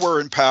we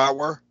were in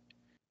power,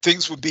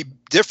 things would be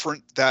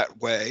different that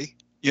way,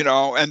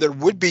 and there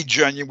would be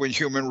genuine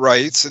human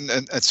rights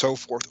and so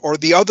forth. Or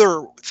the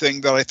other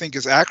thing that I think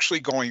is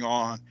actually going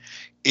on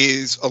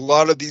is a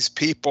lot of these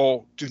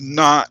people do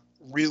not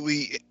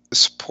really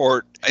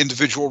support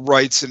individual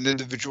rights and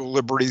individual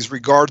liberties,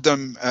 regard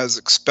them as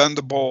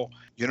expendable,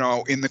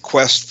 in the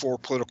quest for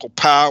political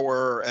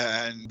power,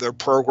 and their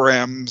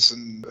programs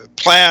and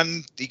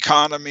planned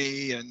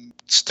economy and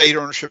state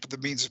ownership of the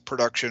means of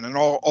production and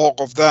all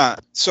of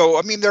that.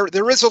 So,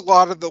 there is a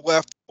lot of the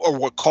left, or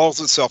what calls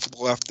itself the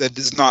left, that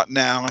is not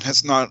now and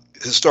has not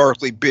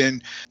historically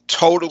been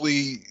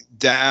totally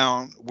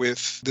down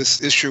with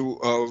this issue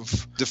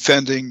of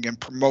defending and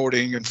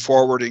promoting and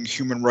forwarding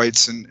human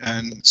rights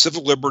and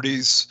civil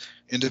liberties,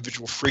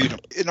 individual freedom.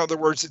 In other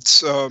words,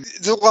 it's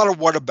there's a lot of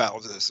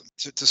whataboutism,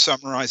 to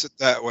summarize it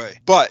that way.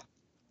 But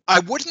I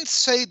wouldn't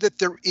say that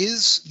there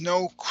is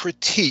no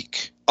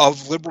critique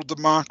of liberal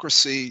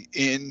democracy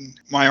in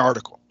my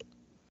article.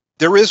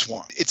 There is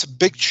one. It's a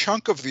big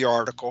chunk of the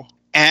article.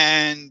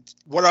 And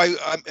what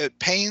I'm at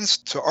pains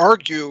to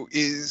argue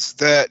is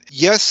that,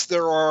 yes,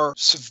 there are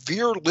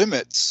severe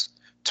limits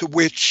to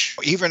which,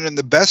 even in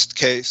the best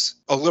case,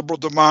 a liberal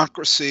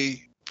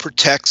democracy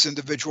protects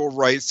individual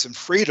rights and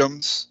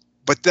freedoms,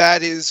 but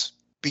that is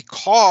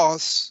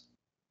because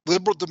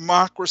liberal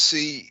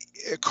democracy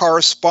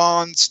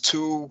corresponds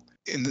to,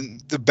 in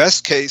the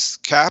best case,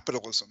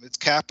 capitalism. It's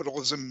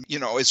capitalism,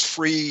 as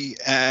free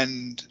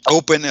and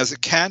open as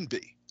it can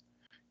be.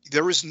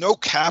 There is no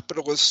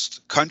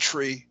capitalist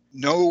country,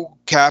 no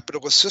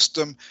capitalist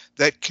system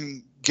that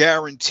can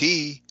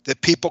guarantee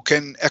that people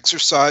can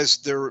exercise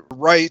their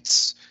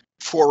rights,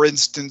 for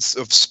instance,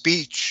 of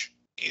speech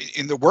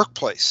in the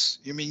workplace.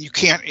 You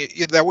can't.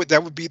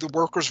 That would be the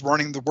workers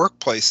running the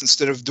workplace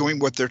instead of doing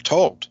what they're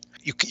told.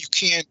 You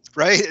can't,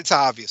 right? It's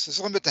obvious. There's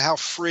a limit to how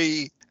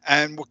free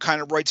and what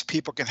kind of rights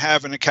people can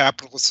have in a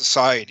capitalist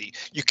society.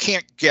 You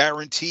can't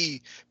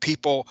guarantee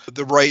people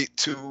the right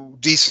to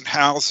decent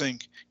housing,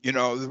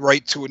 the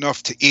right to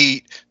enough to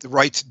eat, the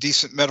right to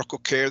decent medical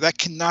care. That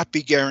cannot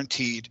be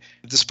guaranteed,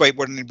 despite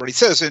what anybody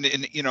says, in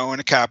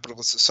a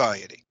capitalist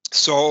society.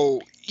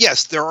 So,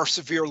 yes, there are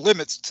severe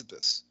limits to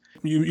this.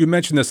 You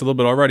mentioned this a little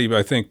bit already,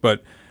 I think,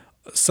 but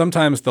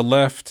sometimes the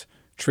left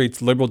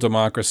treats liberal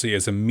democracy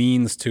as a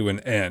means to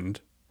an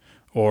end,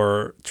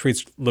 or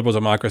treats liberal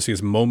democracy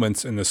as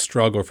moments in the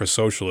struggle for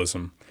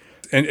socialism.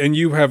 And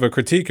you have a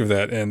critique of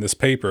that in this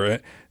paper.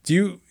 Do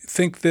you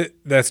think that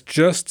that's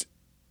just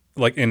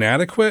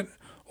inadequate,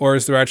 or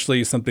is there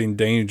actually something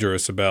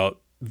dangerous about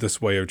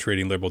this way of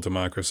treating liberal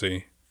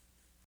democracy?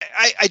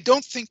 I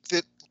don't think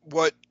that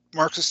what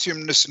Marxist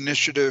Humanist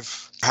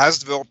Initiative has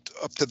developed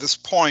up to this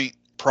point,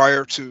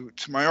 prior to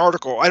my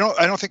article, I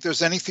don't think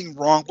there's anything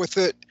wrong with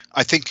it.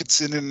 I think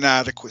it's an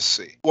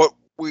inadequacy. What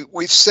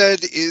we've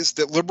said is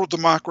that liberal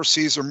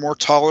democracies are more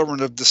tolerant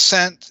of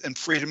dissent and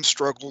freedom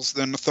struggles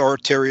than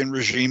authoritarian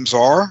regimes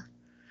are.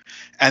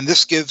 And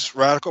this gives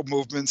radical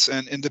movements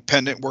and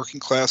independent working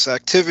class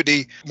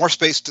activity more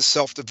space to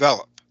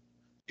self-develop.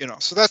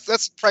 So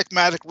that's a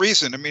pragmatic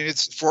reason.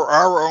 It's for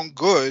our own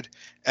good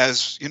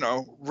as,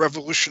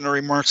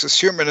 revolutionary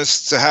Marxist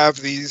humanists to have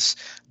these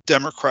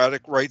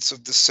democratic rights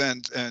of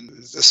dissent and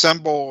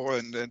assemble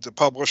and to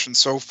publish and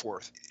so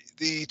forth.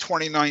 The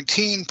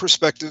 2019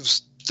 Perspectives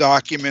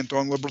document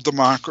on liberal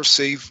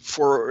democracy,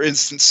 for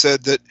instance,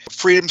 said that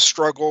freedom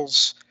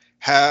struggles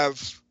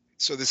have,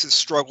 so this is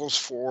struggles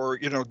for,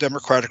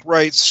 democratic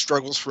rights,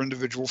 struggles for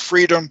individual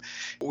freedom.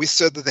 We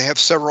said that they have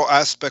several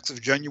aspects of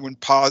genuine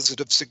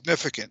positive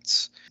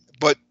significance.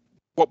 But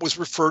what was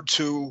referred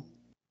to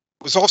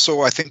was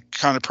also, I think,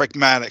 kind of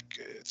pragmatic.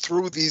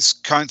 Through these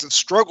kinds of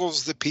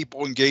struggles that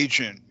people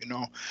engage in,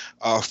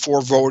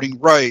 for voting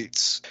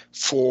rights,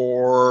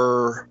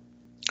 for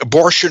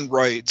abortion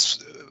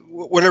rights,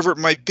 whatever it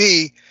might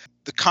be,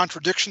 the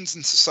contradictions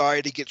in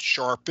society get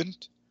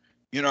sharpened.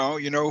 You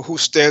know who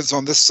stands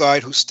on this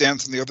side, who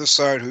stands on the other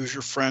side, who's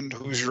your friend,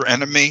 who's your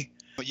enemy.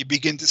 You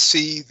begin to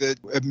see that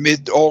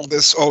amid all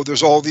this,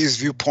 there's all these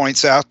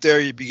viewpoints out there.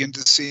 You begin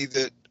to see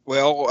that,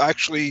 well,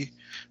 actually,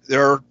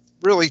 there are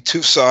really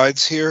two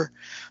sides here.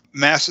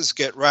 Masses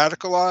get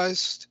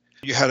radicalized.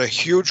 You had a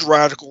huge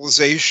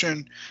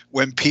radicalization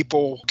when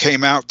people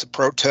came out to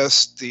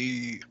protest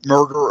the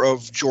murder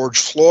of George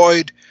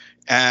Floyd,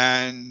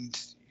 and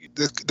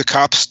the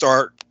cops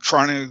start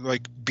trying to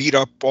beat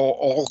up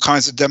all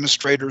kinds of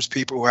demonstrators,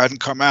 people who hadn't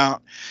come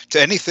out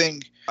to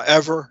anything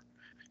ever,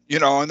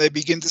 and they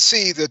begin to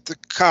see that the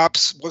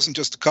cops wasn't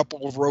just a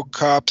couple of rogue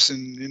cops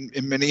in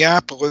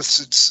Minneapolis,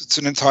 it's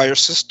an entire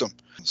system.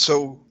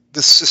 So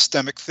this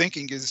systemic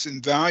thinking is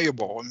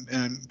invaluable,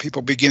 and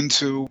people begin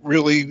to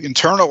really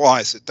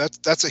internalize it.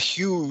 That's a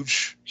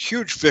huge,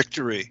 huge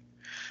victory.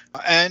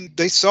 And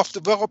they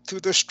self-develop through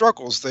their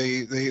struggles.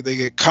 They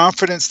get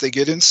confidence, they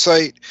get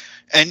insight,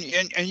 and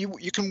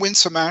you can win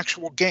some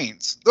actual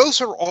gains.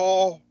 Those are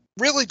all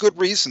really good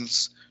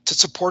reasons to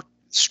support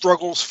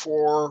struggles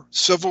for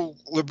civil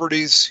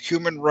liberties,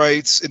 human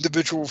rights,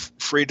 individual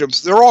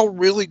freedoms. They're all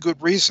really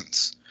good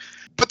reasons.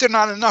 But they're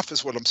not enough,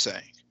 is what I'm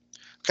saying.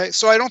 Okay,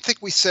 so I don't think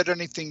we said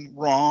anything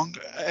wrong.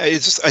 I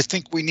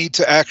think we need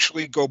to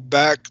actually go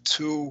back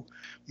to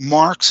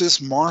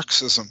Marx's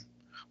Marxism,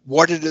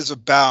 what it is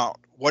about,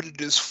 what it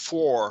is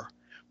for,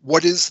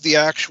 what is the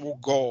actual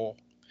goal,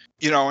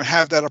 and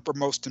have that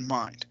uppermost in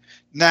mind.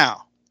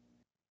 Now,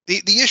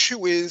 the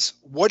issue is,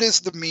 what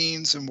is the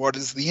means and what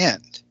is the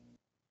end?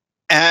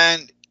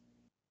 And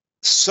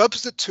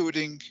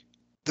substituting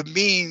the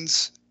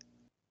means,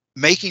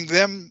 making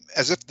them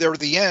as if they're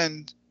the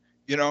end,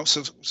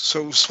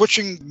 so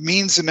switching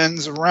means and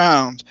ends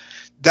around,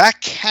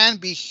 that can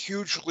be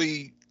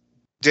hugely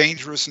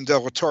dangerous and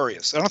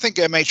deleterious. I don't think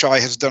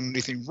MHI has done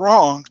anything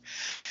wrong.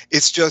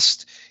 It's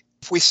just,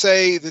 if we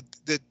say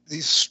that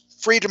these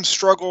freedom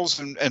struggles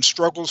and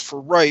struggles for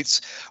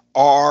rights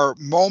are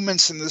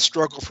moments in the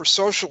struggle for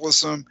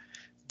socialism,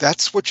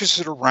 that switches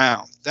it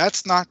around.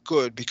 That's not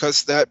good,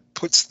 because that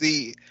puts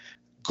the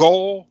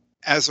goal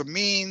as a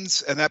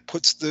means, and that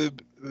puts the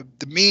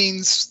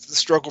means, the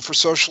struggle for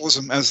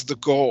socialism, as the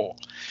goal.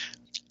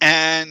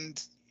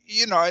 And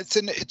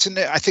it's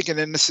I think an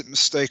innocent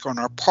mistake on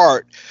our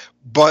part.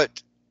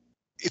 But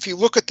if you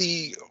look at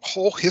the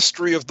whole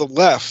history of the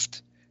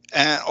left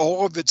and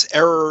all of its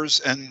errors,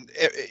 and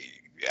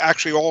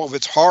actually all of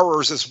its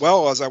horrors as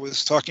well, as I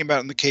was talking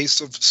about in the case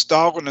of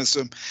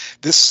Stalinism,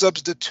 this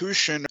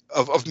substitution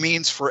of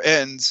means for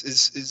ends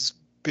is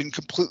been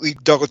completely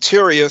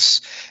deleterious,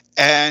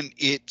 and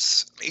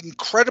it's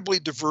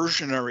incredibly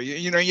diversionary.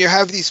 You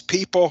have these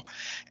people,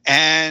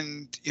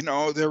 and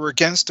they're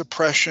against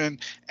oppression,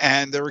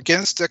 and they're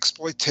against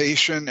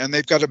exploitation, and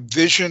they've got a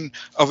vision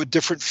of a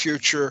different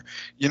future,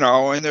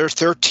 and they're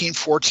 13,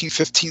 14,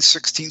 15,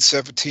 16,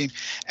 17,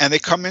 and they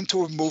come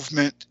into a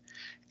movement,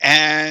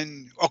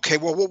 and okay,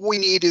 well, what we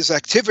need is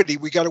activity.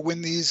 We got to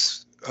win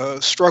these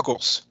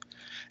struggles.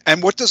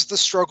 And what does the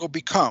struggle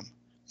become?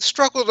 The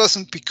struggle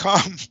doesn't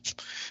become,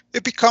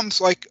 it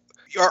becomes like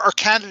our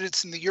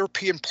candidates in the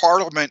European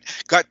Parliament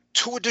got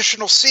 2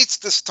 additional seats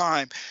this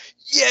time.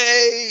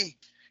 Yay!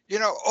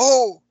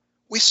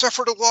 We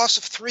suffered a loss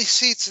of 3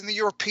 seats in the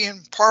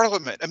European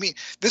Parliament. I mean,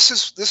 this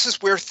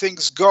is where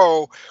things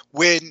go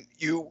when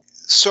you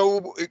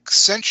so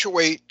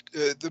accentuate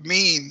the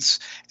means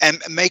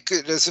and make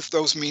it as if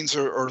those means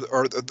are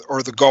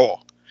the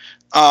goal.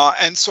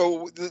 And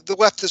so the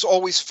left is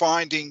always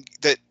finding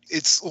that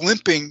it's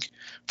limping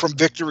from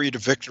victory to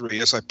victory,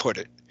 as I put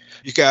it.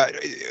 You got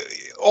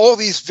all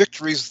these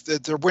victories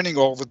that they're winning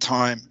all the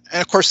time.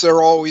 And of course,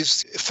 they're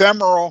always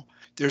ephemeral.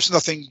 There's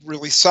nothing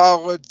really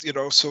solid,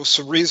 so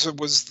Syriza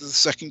was the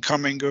second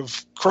coming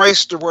of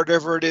Christ or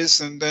whatever it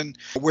is. And then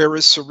where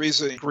is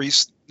Syriza in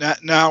Greece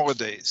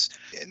nowadays?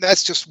 And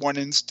that's just one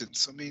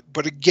instance. I mean,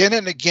 but again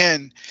and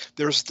again,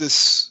 there's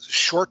this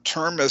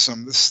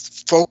short-termism,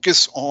 this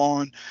focus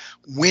on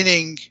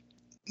winning,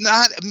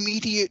 not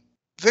immediate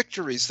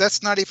victories.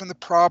 That's not even the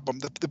problem.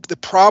 The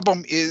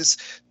problem is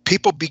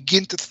people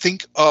begin to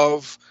think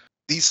of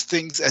these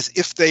things as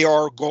if they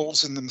are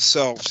goals in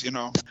themselves.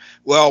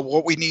 Well,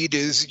 what we need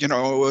is,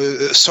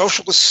 a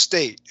socialist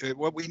state.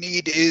 What we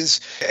need is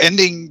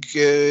ending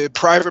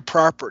private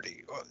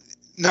property.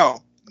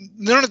 No,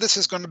 none of this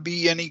is going to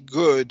be any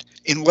good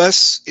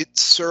unless it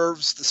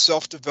serves the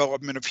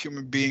self-development of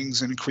human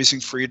beings and increasing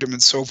freedom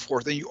and so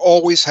forth. And you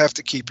always have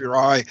to keep your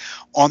eye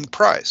on the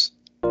prize.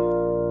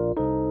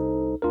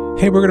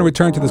 Hey, we're going to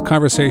return to this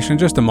conversation in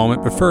just a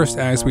moment, but first,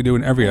 as we do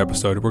in every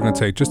episode, we're going to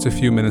take just a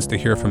few minutes to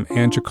hear from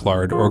Ann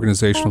Jaclard,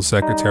 Organizational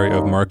Secretary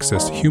of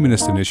Marxist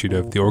Humanist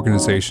Initiative, the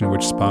organization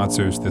which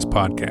sponsors this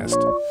podcast.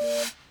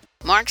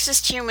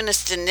 Marxist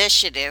Humanist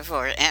Initiative,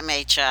 or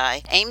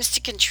MHI, aims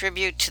to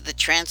contribute to the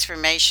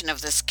transformation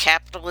of this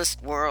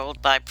capitalist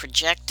world by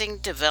projecting,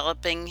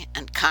 developing,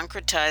 and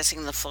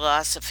concretizing the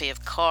philosophy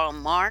of Karl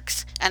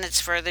Marx and its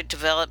further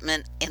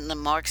development in the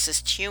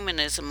Marxist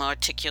humanism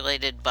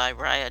articulated by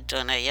Raya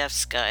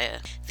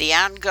Dunayevskaya. The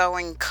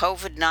ongoing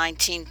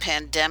COVID-19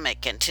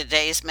 pandemic and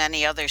today's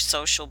many other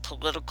social,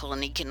 political,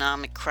 and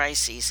economic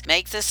crises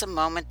make this a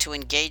moment to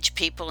engage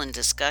people in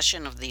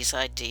discussion of these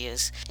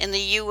ideas. In the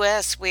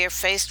U.S., we are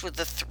faced with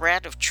the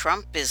threat of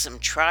Trumpism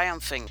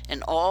triumphing,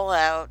 an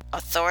all-out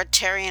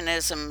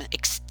authoritarianism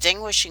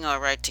extinguishing our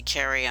right to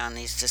carry on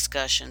these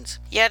discussions.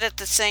 Yet at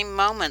the same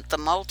moment, the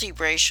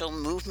multiracial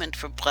movement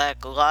for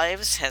Black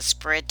lives has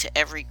spread to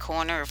every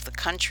corner of the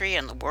country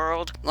and the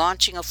world,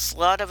 launching a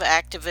flood of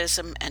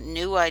activism and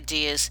new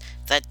ideas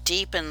that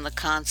deepen the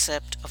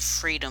concept of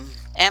freedom.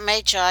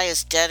 MHI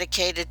is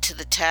dedicated to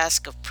the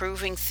task of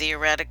proving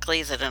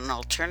theoretically that an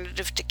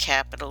alternative to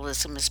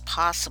capitalism is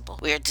possible.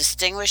 We are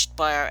distinguished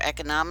by our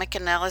economic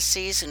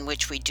analyses in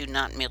which we do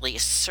not merely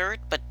assert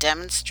but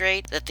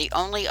demonstrate that the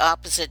only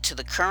opposite to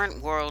the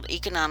current world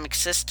economic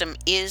system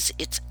is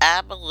its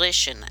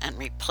abolition and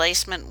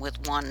replacement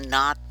with one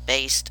not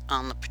based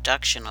on the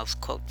production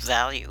of, quote,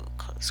 value,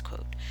 close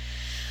quote.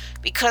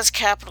 Because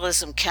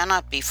capitalism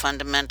cannot be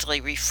fundamentally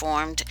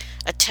reformed,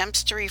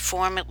 attempts to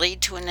reform it lead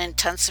to an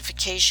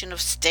intensification of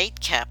state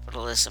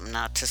capitalism,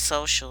 not to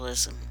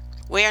socialism.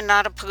 We are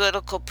not a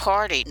political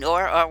party,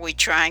 nor are we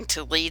trying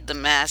to lead the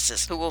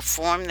masses who will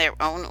form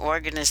their own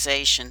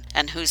organization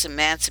and whose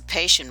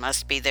emancipation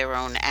must be their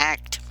own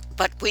act.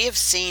 But we have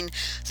seen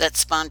that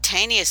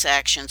spontaneous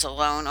actions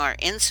alone are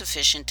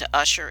insufficient to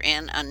usher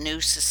in a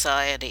new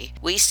society.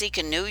 We seek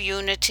a new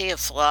unity of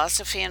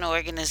philosophy and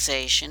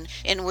organization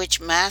in which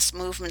mass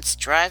movements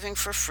striving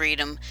for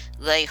freedom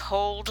lay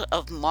hold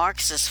of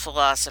Marx's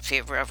philosophy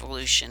of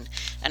revolution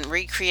and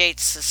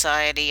recreate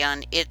society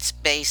on its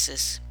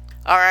basis.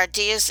 Our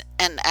ideas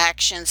and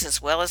actions,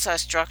 as well as our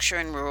structure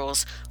and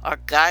rules, are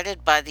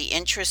guided by the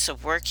interests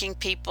of working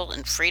people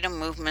and freedom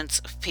movements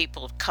of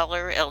people of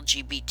color,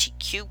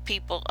 LGBTQ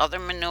people, other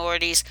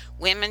minorities,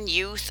 women,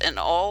 youth, and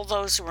all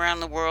those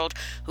around the world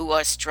who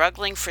are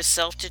struggling for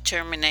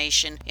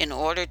self-determination in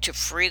order to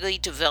freely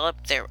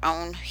develop their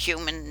own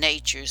human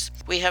natures.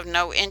 We have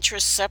no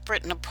interests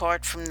separate and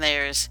apart from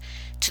theirs.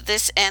 To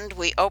this end,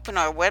 we open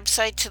our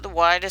website to the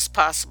widest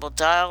possible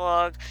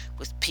dialogue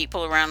with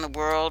people around the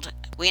world.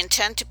 We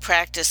intend to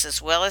practice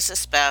as well as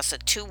espouse a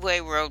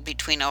two-way road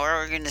between our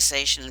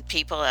organization and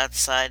people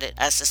outside it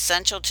as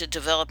essential to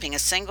developing a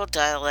single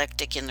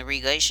dialectic in the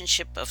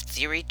relationship of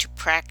theory to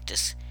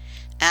practice,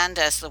 and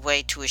as the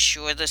way to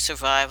assure the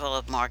survival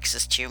of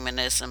Marxist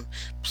humanism.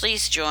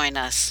 Please join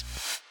us.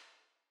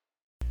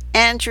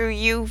 Andrew,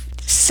 you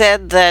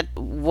said that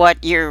what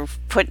you're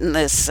putting in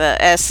this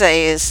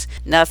essay is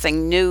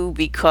nothing new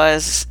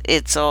because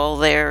it's all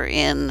there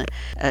in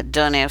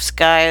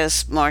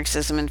Dunayevskaya's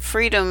Marxism and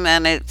Freedom,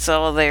 and it's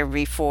all there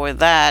before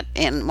that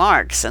in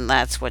Marx, and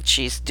that's what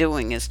she's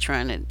doing, is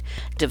trying to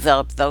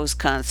develop those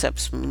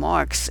concepts from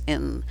Marx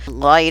in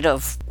light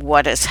of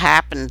what has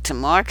happened to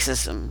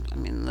Marxism. I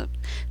mean,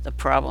 the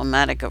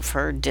problematic of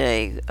her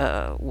day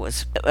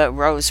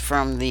arose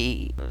from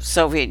the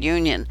Soviet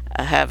Union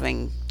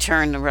having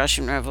turned the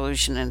Russian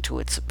Revolution into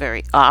its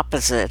very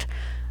opposite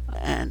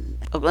and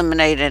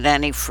eliminated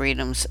any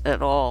freedoms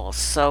at all.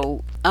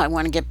 So I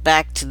want to get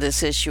back to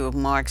this issue of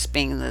Marx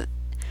being the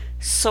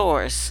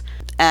source.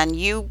 And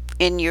you,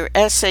 in your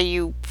essay,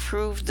 you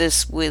prove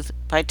this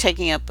by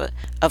taking up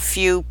a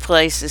few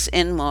places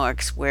in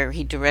Marx where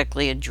he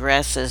directly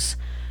addresses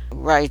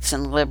rights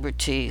and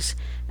liberties.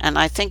 And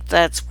I think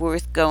that's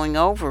worth going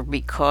over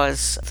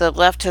because the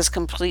left has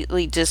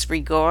completely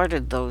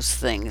disregarded those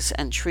things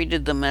and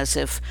treated them as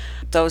if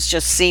those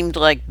just seemed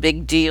like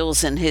big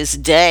deals in his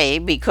day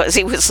because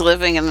he was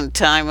living in a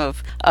time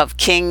of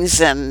kings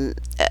and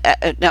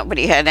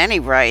nobody had any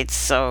rights.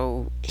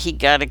 So he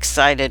got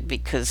excited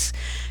because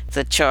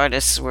the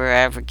Chartists were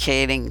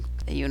advocating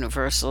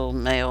universal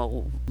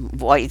male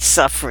white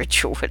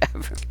suffrage or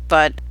whatever.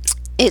 But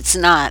it's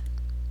not.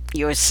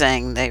 You're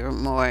saying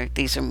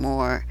these are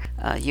more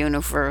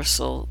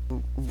universal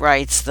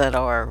rights that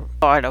are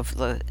part of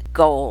the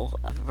goal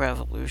of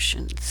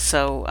revolution.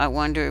 So I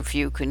wonder if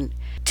you can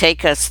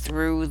take us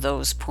through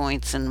those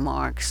points in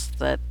Marx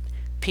that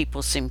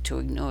people seem to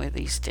ignore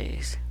these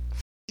days.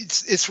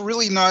 It's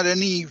really not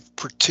any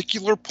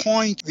particular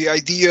point. The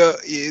idea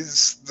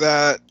is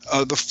that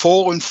the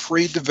full and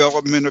free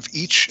development of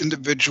each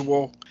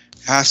individual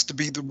has to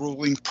be the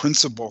ruling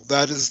principle.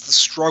 That is the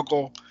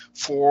struggle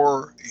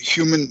for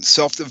human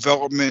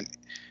self-development,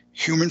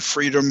 human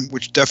freedom,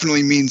 which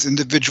definitely means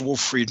individual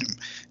freedom.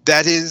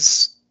 That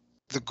is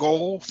the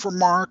goal for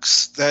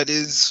Marx. That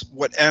is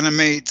what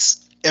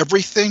animates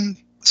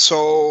everything.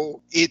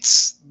 So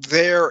it's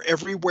there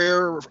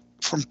everywhere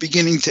from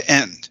beginning to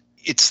end.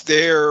 It's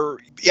there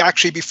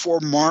actually before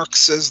Marx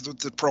says that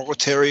the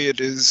proletariat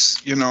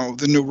is,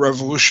 the new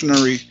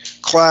revolutionary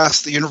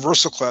class, the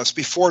universal class.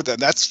 Before that,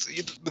 that's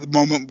the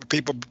moment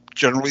where people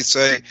generally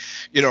say,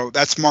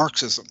 that's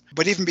Marxism.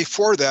 But even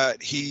before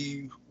that,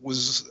 he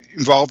was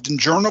involved in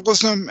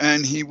journalism,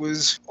 and he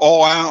was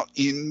all out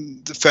in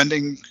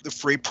defending the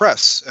free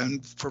press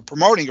and for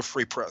promoting a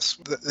free press.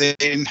 They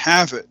didn't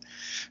have it.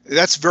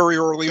 That's very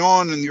early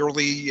on in the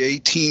early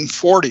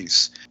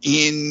 1840s.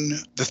 In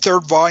the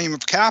third volume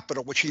of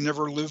Capital, which he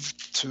never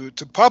lived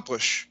to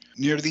publish,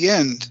 near the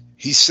end,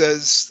 he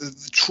says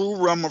the true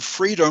realm of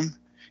freedom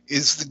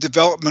is the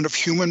development of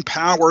human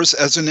powers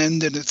as an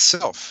end in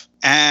itself.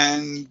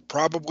 And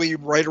probably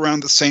right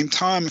around the same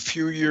time, a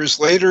few years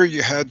later,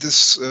 you had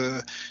this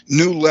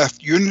new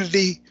left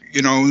unity,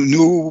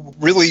 new,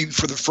 really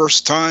for the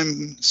first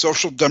time,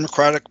 social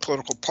democratic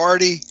political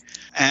party.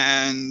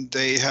 And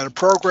they had a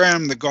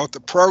program, they got the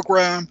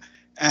program,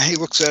 and he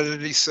looks at it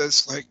and he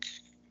says,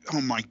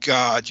 oh my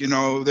God,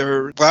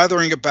 they're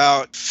blathering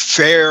about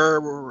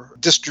fair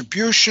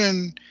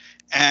distribution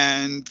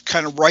and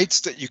kind of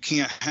rights that you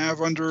can't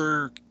have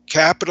under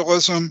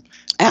capitalism.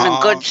 And a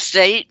good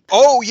state.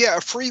 Oh, yeah,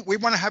 we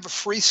want to have a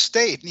free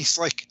state. And he's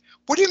like,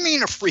 what do you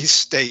mean a free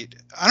state?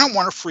 I don't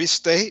want a free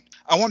state.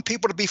 I want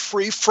people to be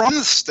free from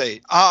the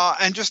state.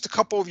 And just a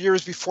couple of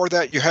years before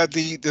that, you had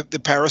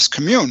the Paris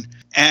Commune.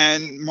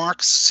 And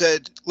Marx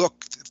said,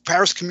 look, the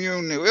Paris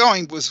Commune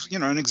only was,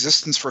 in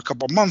existence for a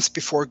couple of months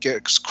before it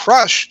gets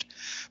crushed.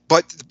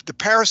 But the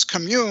Paris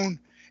Commune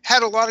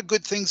had a lot of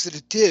good things that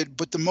it did,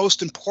 but the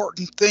most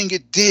important thing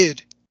it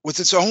did was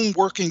its own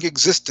working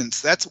existence.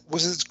 That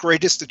was its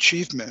greatest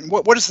achievement.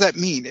 What does that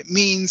mean? It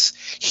means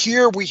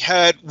here we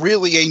had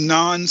really a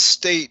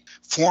non-state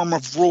form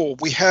of rule.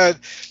 We had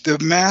the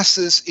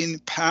masses in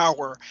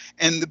power,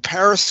 and the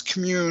Paris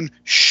Commune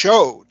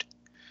showed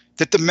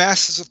that the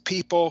masses of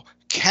people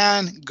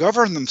can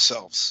govern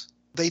themselves.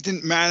 They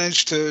didn't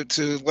manage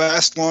to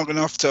last long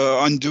enough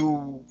to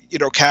undo,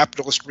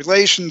 capitalist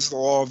relations, the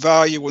law of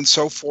value, and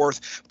so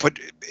forth. But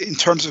in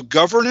terms of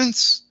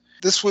governance,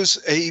 this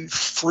was a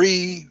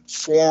free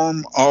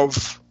form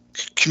of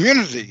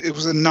community. It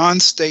was a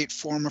non-state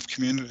form of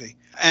community.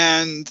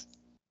 And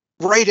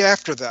right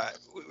after that,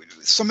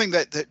 something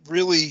that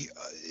really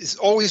is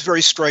always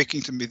very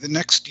striking to me, the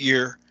next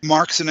year,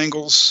 Marx and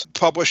Engels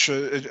publish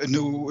a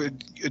new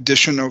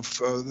edition of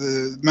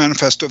the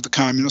Manifesto of the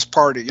Communist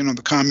Party,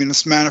 the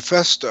Communist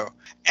Manifesto.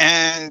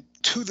 And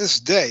to this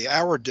day,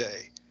 our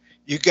day,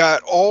 you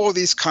got all of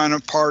these kind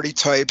of party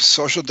types,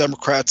 social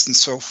democrats and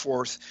so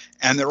forth,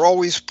 and they're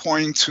always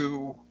pointing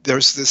to,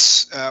 there's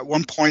this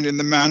one point in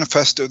the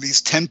manifesto,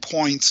 these 10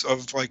 points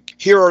of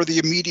here are the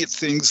immediate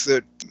things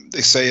that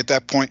they say at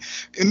that point.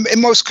 In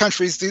most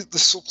countries,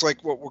 this looks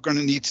like what we're going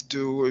to need to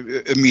do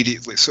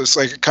immediately. So it's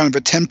like a kind of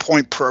a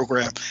 10-point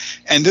program.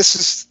 And this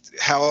is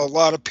how a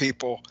lot of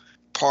people,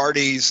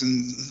 parties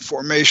and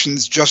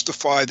formations,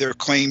 justify their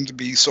claim to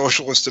be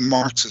socialist and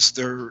Marxist.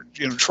 They're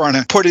trying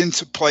to put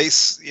into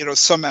place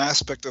some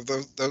aspect of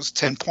those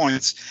 10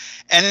 points.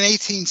 And in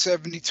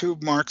 1872,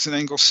 Marx and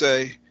Engels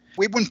say,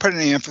 we wouldn't put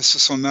any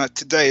emphasis on that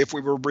today if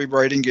we were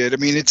rewriting it. I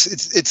mean,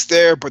 it's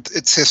there, but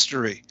it's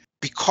history.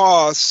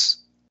 Because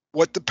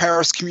what the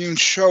Paris Commune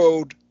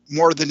showed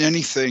more than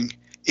anything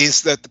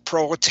is that the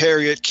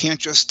proletariat can't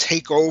just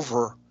take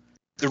over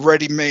the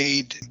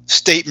ready-made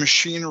state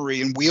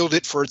machinery and wield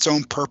it for its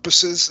own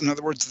purposes. In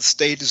other words, the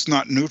state is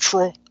not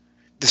neutral.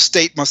 The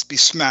state must be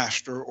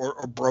smashed or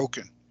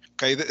broken.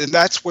 Okay, and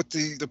that's what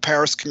the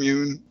Paris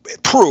Commune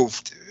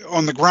proved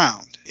on the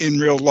ground in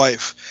real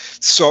life.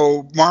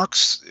 So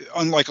Marx,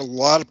 unlike a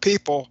lot of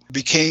people,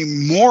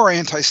 became more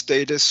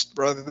anti-statist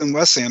rather than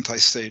less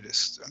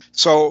anti-statist.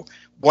 So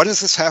what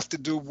does this have to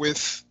do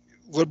with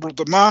liberal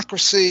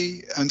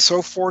democracy and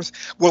so forth?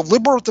 Well,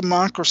 liberal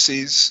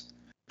democracies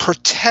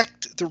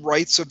protect the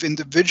rights of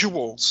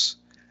individuals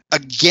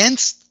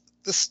against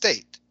the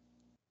state.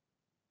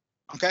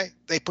 Okay?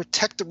 They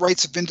protect the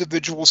rights of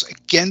individuals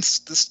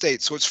against the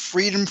state. So it's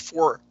freedom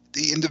for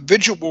the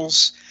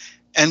individuals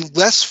and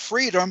less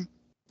freedom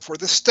for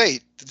the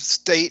state. The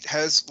state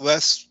has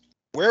less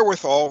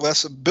wherewithal,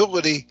 less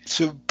ability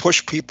to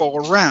push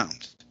people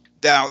around.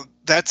 Now,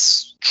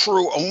 that's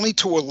true only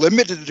to a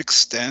limited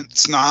extent.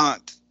 It's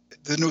not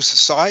the new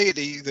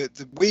society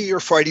that we are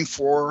fighting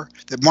for,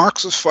 that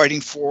Marx was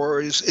fighting for.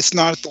 It's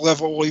not at the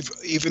level of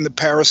even the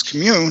Paris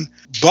Commune,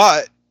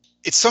 but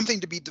it's something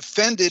to be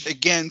defended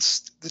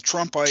against the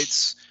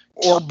Trumpites,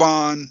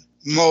 Orban,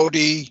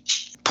 Modi,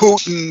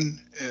 Putin,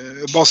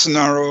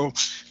 Bolsonaro,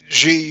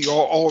 Xi,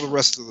 all the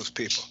rest of those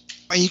people.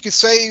 And you could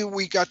say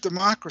we got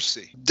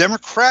democracy,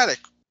 democratic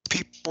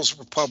People's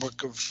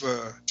Republic of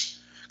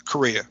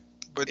Korea.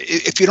 But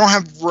if you don't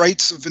have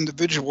rights of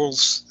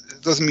individuals,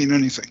 it doesn't mean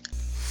anything.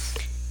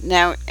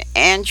 Now,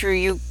 Andrew,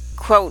 you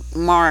quote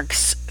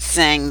Marx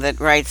saying that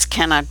rights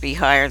cannot be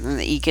higher than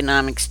the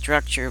economic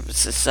structure of a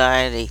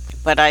society.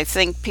 But I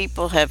think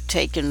people have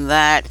taken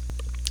that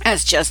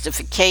as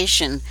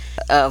justification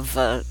of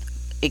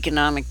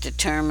economic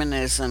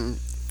determinism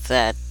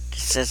that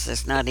says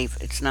it's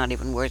not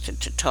even worth it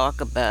to talk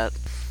about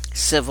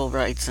civil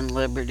rights and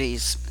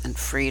liberties and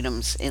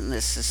freedoms in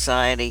this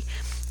society.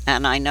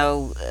 And I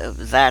know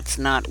that's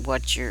not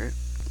what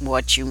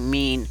you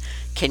mean.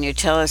 Can you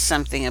tell us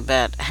something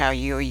about how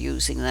you're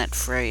using that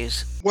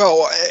phrase?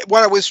 Well,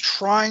 what I was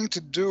trying to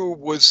do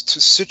was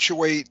to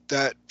situate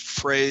that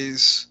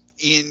phrase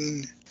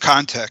in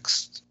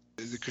context,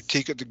 the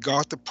critique of the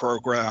Gotha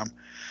program,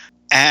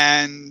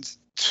 and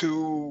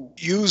to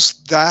use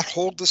that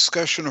whole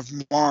discussion of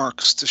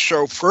Marx to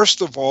show,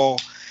 first of all,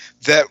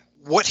 that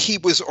what he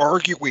was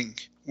arguing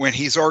when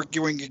he's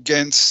arguing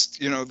against,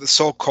 the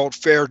so-called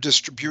fair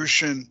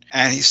distribution,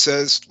 and he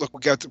says, look, we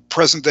got the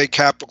present day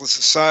capitalist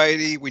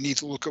society, we need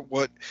to look at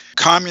what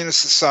communist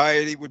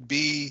society would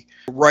be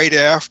right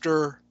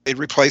after it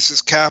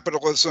replaces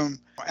capitalism,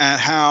 and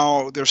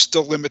how there's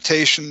still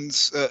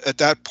limitations at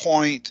that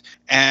point,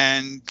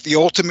 and the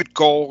ultimate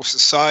goal of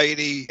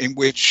society in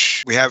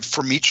which we have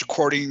from each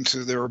according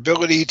to their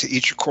ability to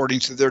each according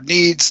to their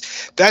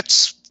needs.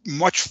 That's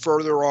much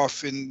further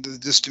off in the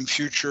distant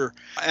future.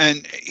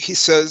 And he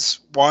says,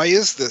 why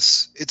is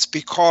this? It's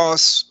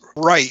because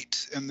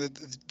right, and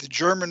the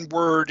German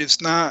word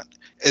is not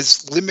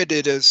as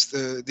limited as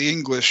the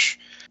English.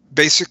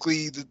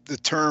 Basically, the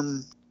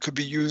term could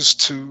be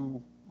used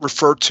to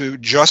refer to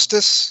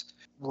justice,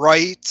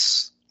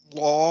 rights,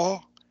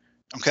 law.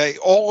 Okay,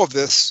 all of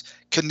this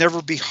can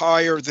never be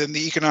higher than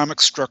the economic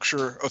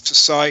structure of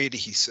society,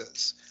 he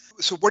says.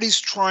 So what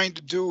he's trying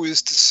to do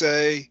is to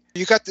say,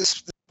 you got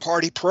this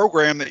party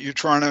program that you're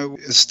trying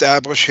to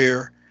establish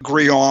here,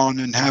 agree on,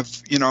 and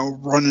have,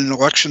 running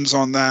elections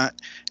on that.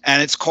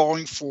 And it's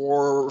calling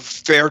for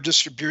fair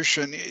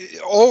distribution,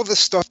 all of this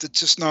stuff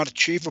that's just not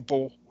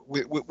achievable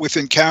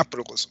within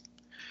capitalism.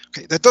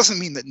 Okay, that doesn't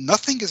mean that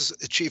nothing is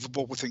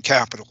achievable within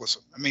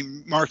capitalism. I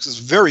mean, Marx is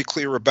very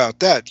clear about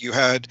that. You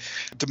had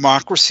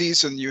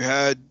democracies and you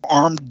had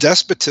armed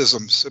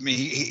despotisms. I mean,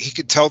 he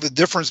could tell the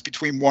difference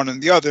between one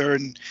and the other,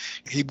 and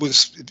he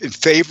was in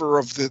favor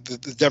of the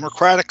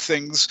democratic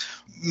things,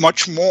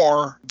 much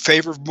more in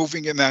favor of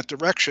moving in that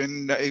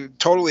direction,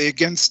 totally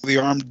against the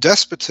armed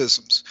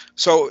despotisms.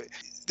 So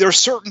there are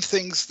certain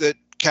things that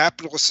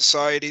capitalist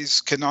societies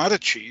cannot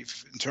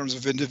achieve in terms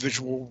of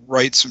individual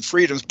rights and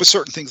freedoms, but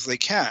certain things they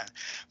can.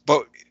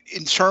 But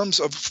in terms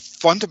of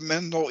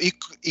fundamental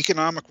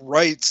economic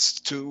rights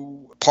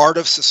to part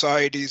of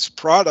society's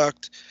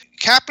product,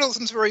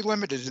 capitalism is very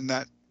limited in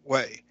that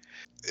way.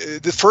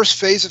 The first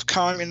phase of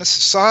communist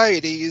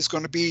society is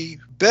going to be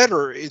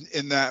better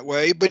in that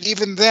way, but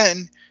even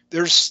then,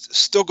 there's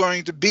still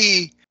going to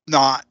be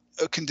not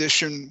a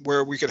condition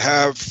where we could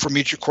have from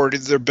each according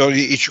to their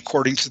ability, each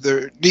according to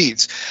their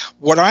needs.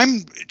 What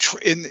I'm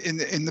in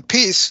the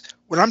piece,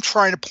 what I'm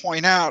trying to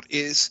point out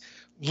is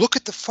look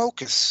at the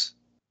focus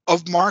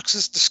of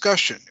Marx's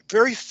discussion,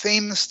 very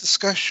famous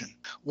discussion.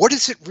 What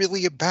is it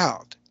really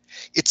about?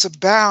 It's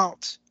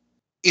about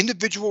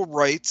individual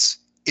rights,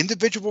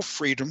 individual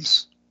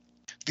freedoms,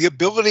 the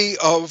ability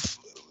of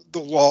the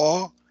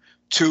law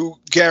to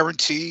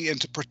guarantee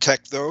and to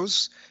protect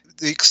those,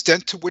 the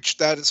extent to which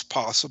that is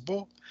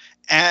possible.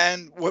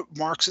 And what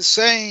Marx is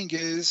saying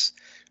is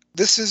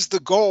this is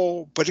the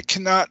goal, but it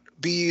cannot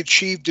be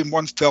achieved in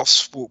one fell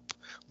swoop.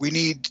 We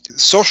need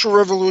social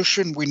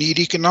revolution. We need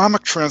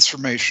economic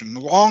transformation.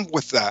 Along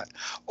with that,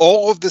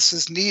 all of this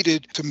is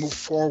needed to move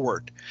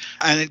forward.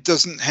 And it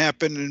doesn't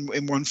happen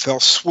in one fell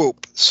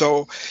swoop.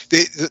 So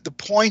the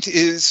point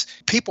is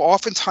people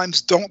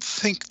oftentimes don't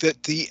think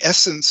that the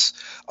essence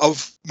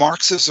of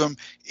Marxism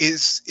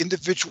is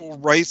individual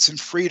rights and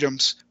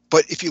freedoms.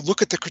 But if you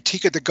look at the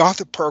critique of the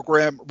Gotha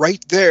program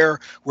right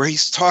there, where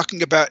he's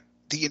talking about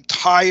the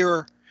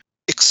entire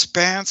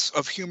expanse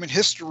of human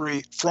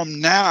history from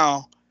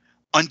now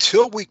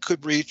until we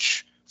could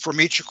reach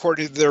from each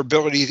according to their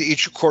ability to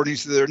each according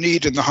to their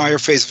need in the higher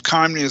phase of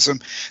communism,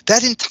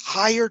 that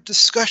entire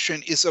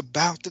discussion is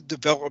about the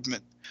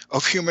development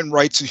of human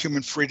rights and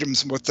human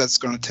freedoms and what that's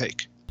going to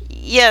take.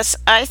 Yes,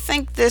 I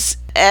think this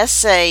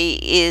essay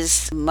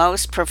is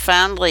most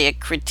profoundly a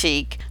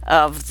critique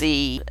of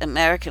the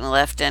American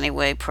left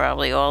anyway,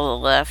 probably all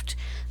the left,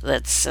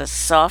 that's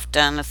soft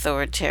on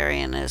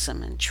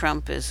authoritarianism and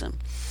Trumpism,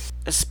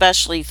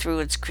 especially through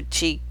its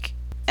critique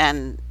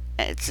and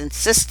its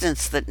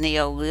insistence that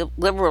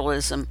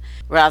neoliberalism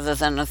rather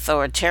than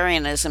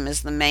authoritarianism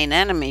is the main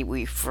enemy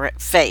we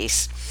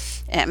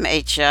face.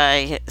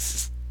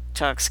 MHI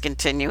talks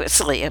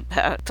continuously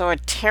about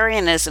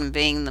authoritarianism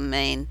being the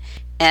main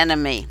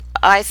enemy.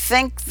 I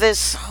think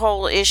this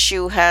whole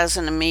issue has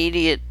an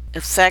immediate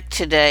effect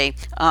today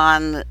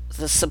on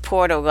the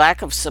support or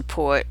lack of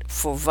support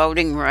for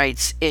voting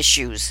rights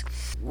issues,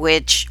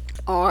 which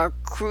are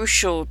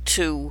crucial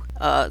to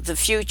the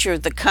future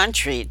of the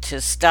country,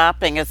 to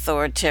stopping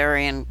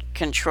authoritarian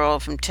control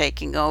from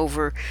taking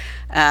over,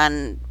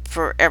 and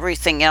for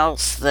everything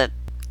else that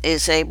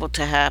is able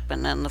to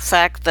happen. And the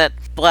fact that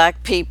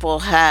Black people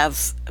have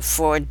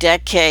for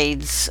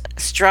decades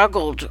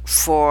struggled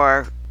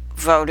for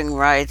voting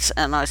rights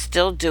and are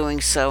still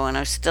doing so and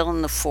are still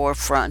in the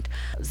forefront.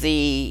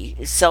 The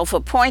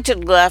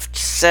self-appointed left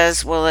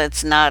says, well,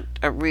 it's not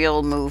a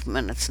real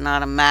movement, it's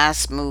not a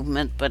mass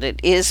movement, but it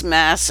is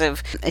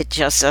massive. It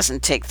just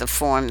doesn't take the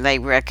form they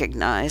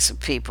recognize of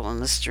people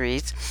in the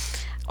streets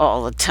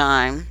all the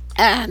time.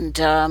 And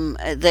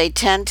they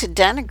tend to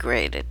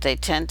denigrate it. They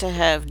tend to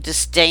have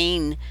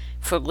disdain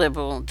for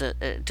liberal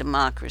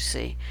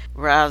democracy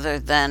rather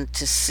than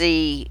to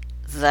see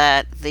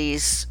that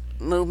these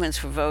movements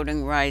for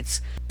voting rights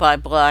by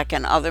black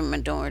and other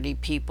minority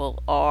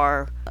people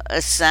are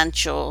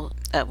essential.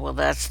 Well,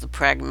 that's the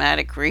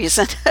pragmatic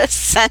reason,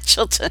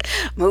 essential to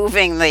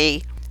moving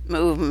the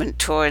movement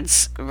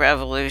towards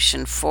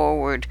revolution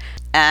forward,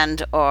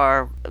 and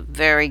are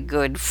very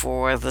good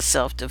for the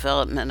self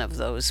development of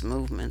those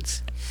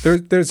movements.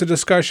 There's a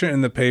discussion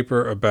in the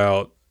paper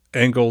about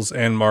Engels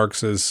and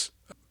Marx's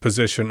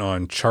position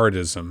on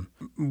Chartism.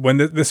 When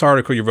this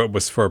article you wrote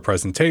was for a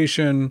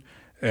presentation,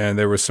 and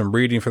there was some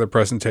reading for the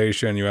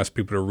presentation, you asked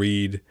people to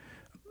read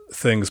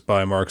things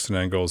by Marx and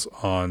Engels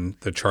on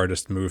the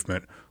Chartist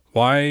movement.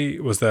 Why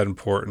was that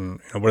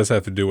important? What does that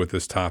have to do with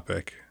this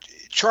topic?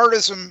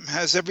 Chartism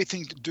has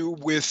everything to do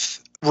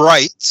with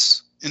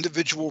rights,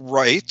 individual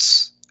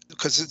rights,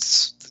 because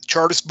the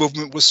Chartist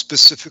movement was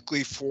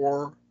specifically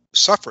for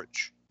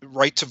suffrage, the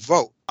right to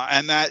vote.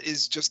 And that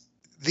is just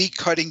the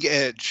cutting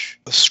edge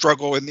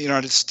struggle in the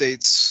United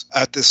States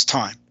at this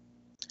time.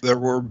 There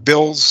were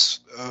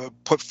bills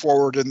put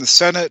forward in the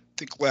Senate, I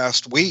think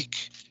last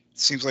week. It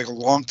seems like a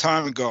long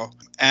time ago.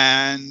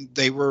 And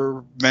they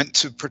were meant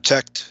to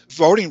protect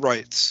voting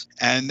rights.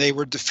 And they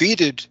were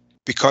defeated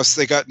because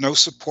they got no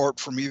support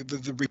from either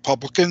the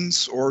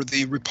Republicans or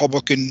the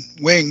Republican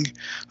wing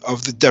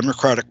of the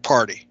Democratic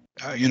Party.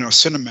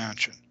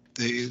 Cinemansion.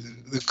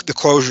 The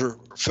closure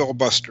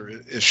filibuster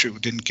issue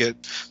didn't get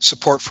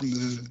support from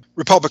the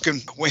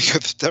Republican wing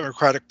of the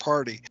Democratic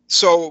Party.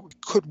 So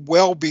could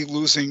well be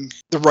losing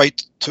the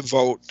right to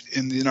vote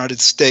in the United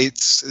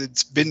States.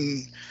 It's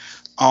been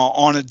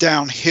on a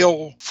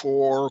downhill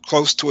for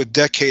close to a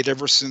decade,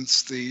 ever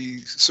since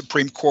the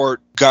Supreme Court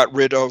got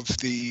rid of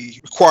the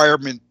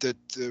requirement that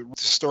the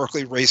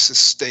historically racist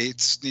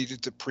states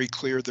needed to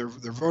pre-clear their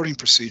voting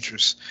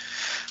procedures.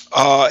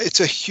 It's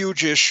a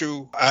huge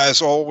issue.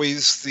 As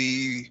always,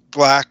 the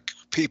black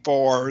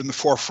people are in the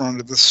forefront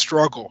of the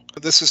struggle.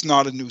 This is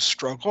not a new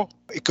struggle.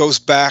 It goes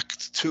back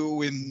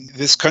to, in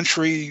this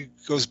country,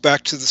 goes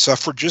back to the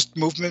suffragist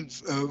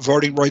movement,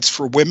 voting rights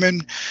for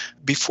women.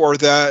 Before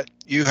that,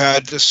 you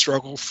had the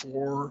struggle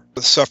for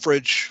the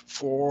suffrage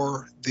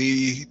for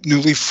the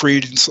newly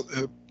freed,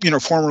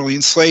 formerly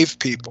enslaved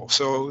people.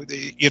 So,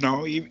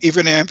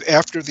 even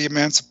after the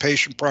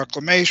Emancipation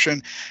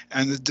Proclamation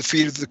and the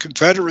defeat of the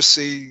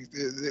Confederacy,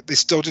 they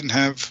still didn't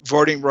have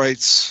voting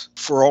rights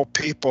for all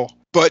people.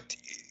 But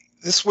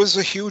this was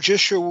a huge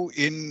issue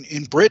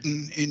in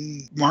Britain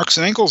in Marx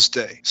and Engels'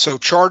 day. So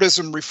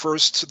Chartism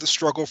refers to the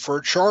struggle for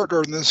a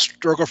charter, and the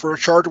struggle for a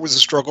charter was a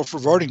struggle for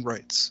voting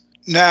rights.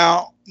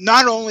 Now,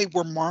 not only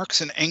were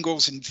Marx and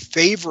Engels in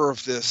favor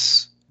of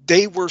this,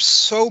 they were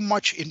so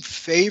much in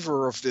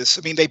favor of this.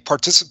 I mean, they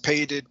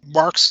participated.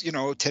 Marx,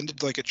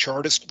 attended like a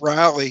Chartist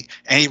rally,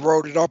 and he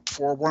wrote it up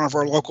for one of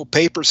our local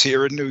papers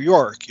here in New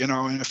York, in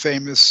a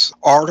famous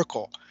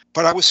article.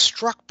 But I was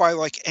struck by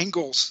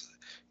Engels.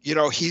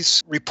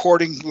 He's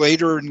reporting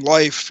later in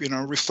life,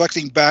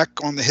 reflecting back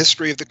on the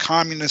history of the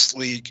Communist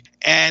League.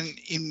 And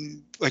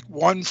in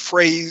one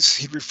phrase,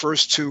 he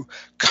refers to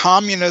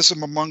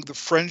communism among the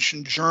French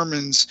and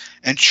Germans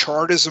and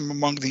Chartism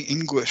among the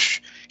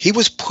English. He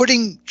was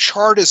putting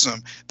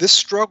Chartism, this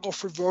struggle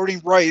for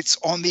voting rights,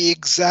 on the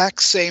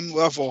exact same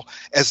level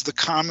as the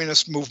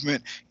communist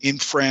movement in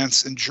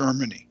France and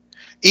Germany.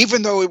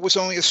 Even though it was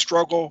only a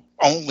struggle,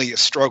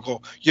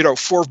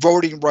 for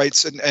voting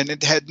rights, and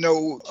it had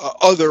no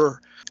other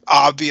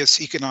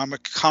obvious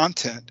economic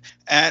content.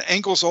 And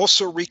Engels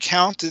also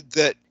recounted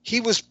that he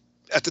was,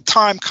 at the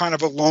time, kind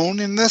of alone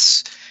in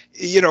this.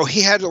 He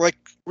had to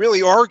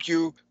really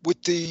argue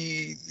with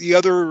the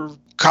other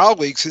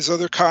colleagues, his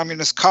other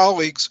communist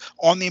colleagues,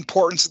 on the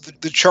importance of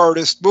the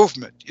Chartist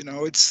movement.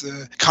 It's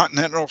the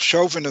continental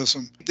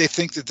chauvinism. They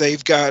think that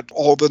they've got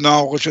all the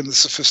knowledge and the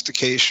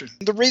sophistication.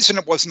 The reason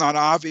it was not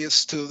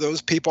obvious to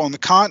those people on the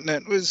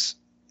continent was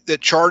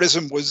that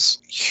Chartism was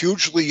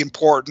hugely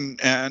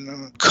important and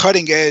a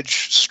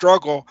cutting-edge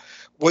struggle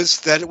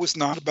was that it was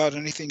not about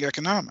anything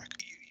economic.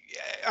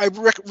 I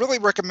really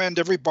recommend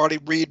everybody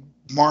read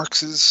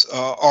Marx's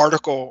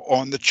article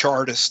on the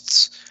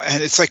Chartists,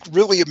 and it's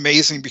really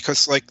amazing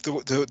because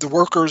the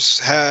workers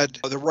had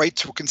the right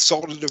to a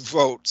consultative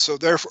vote, so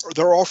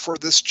they're all for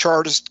this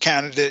Chartist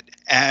candidate,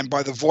 and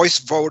by the voice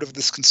vote of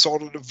this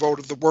consultative vote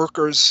of the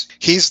workers,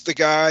 he's the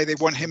guy, they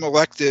want him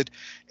elected.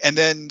 And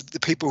then the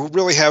people who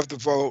really have the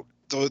vote,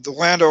 the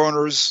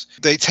landowners,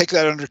 they take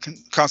that under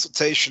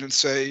consultation and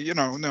say,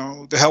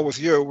 no, the hell with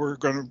you, we're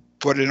going to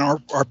put in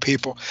our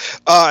people.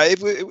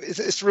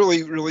 It's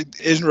really, really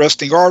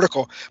interesting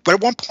article. But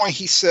at one point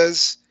he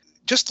says,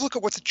 just look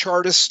at what the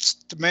Chartists'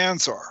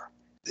 demands are.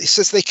 He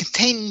says they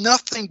contain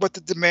nothing but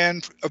the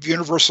demand of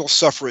universal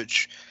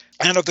suffrage.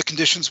 and of the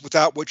conditions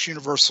without which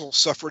universal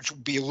suffrage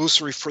would be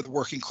illusory for the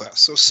working class.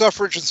 So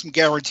suffrage and some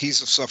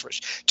guarantees of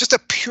suffrage. Just a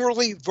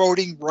purely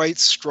voting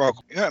rights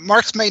struggle.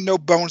 Marx made no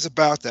bones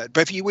about that.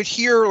 But if you would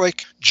hear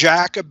like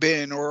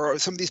Jacobin or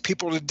some of these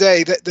people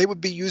today, that they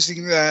would be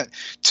using that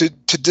to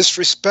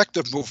disrespect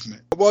the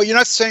movement. Well, you're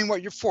not saying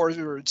what you're for.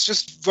 It's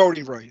just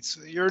voting rights.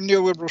 You're a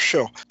neoliberal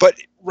show. But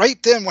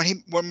right then,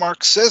 when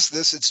Marx says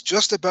this, it's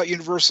just about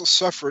universal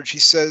suffrage. He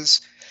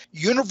says,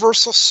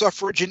 universal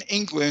suffrage in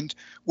England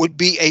would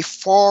be a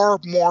far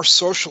more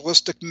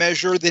socialistic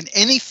measure than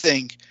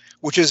anything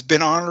which has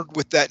been honored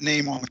with that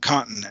name on the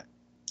continent.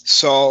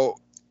 So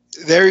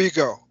there you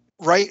go,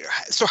 right?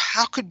 So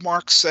how could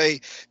Marx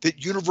say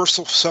that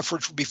universal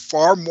suffrage would be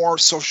far more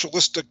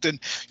socialistic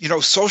than,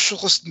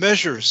 socialist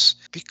measures?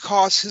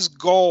 Because his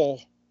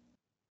goal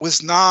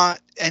was not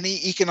any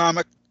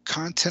economic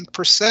content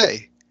per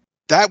se.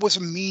 That was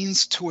a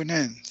means to an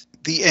end.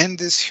 The end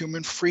is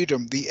human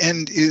freedom. The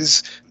end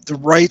is the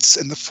rights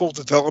and the full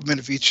development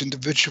of each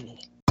individual.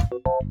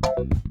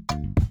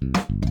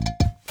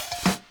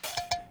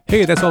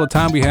 Hey, that's all the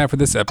time we have for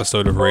this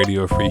episode of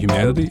Radio Free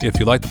Humanity. If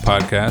you like the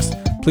podcast,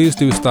 please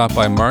do stop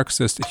by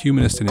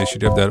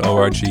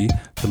MarxistHumanistInitiative.org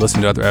to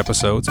listen to other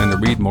episodes and to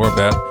read more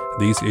about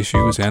these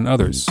issues and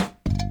others.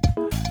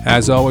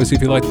 As always,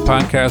 if you like the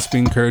podcast, we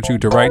encourage you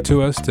to write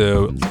to us,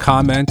 to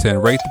comment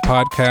and rate the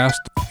podcast,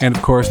 and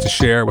of course to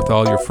share with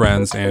all your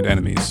friends and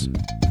enemies.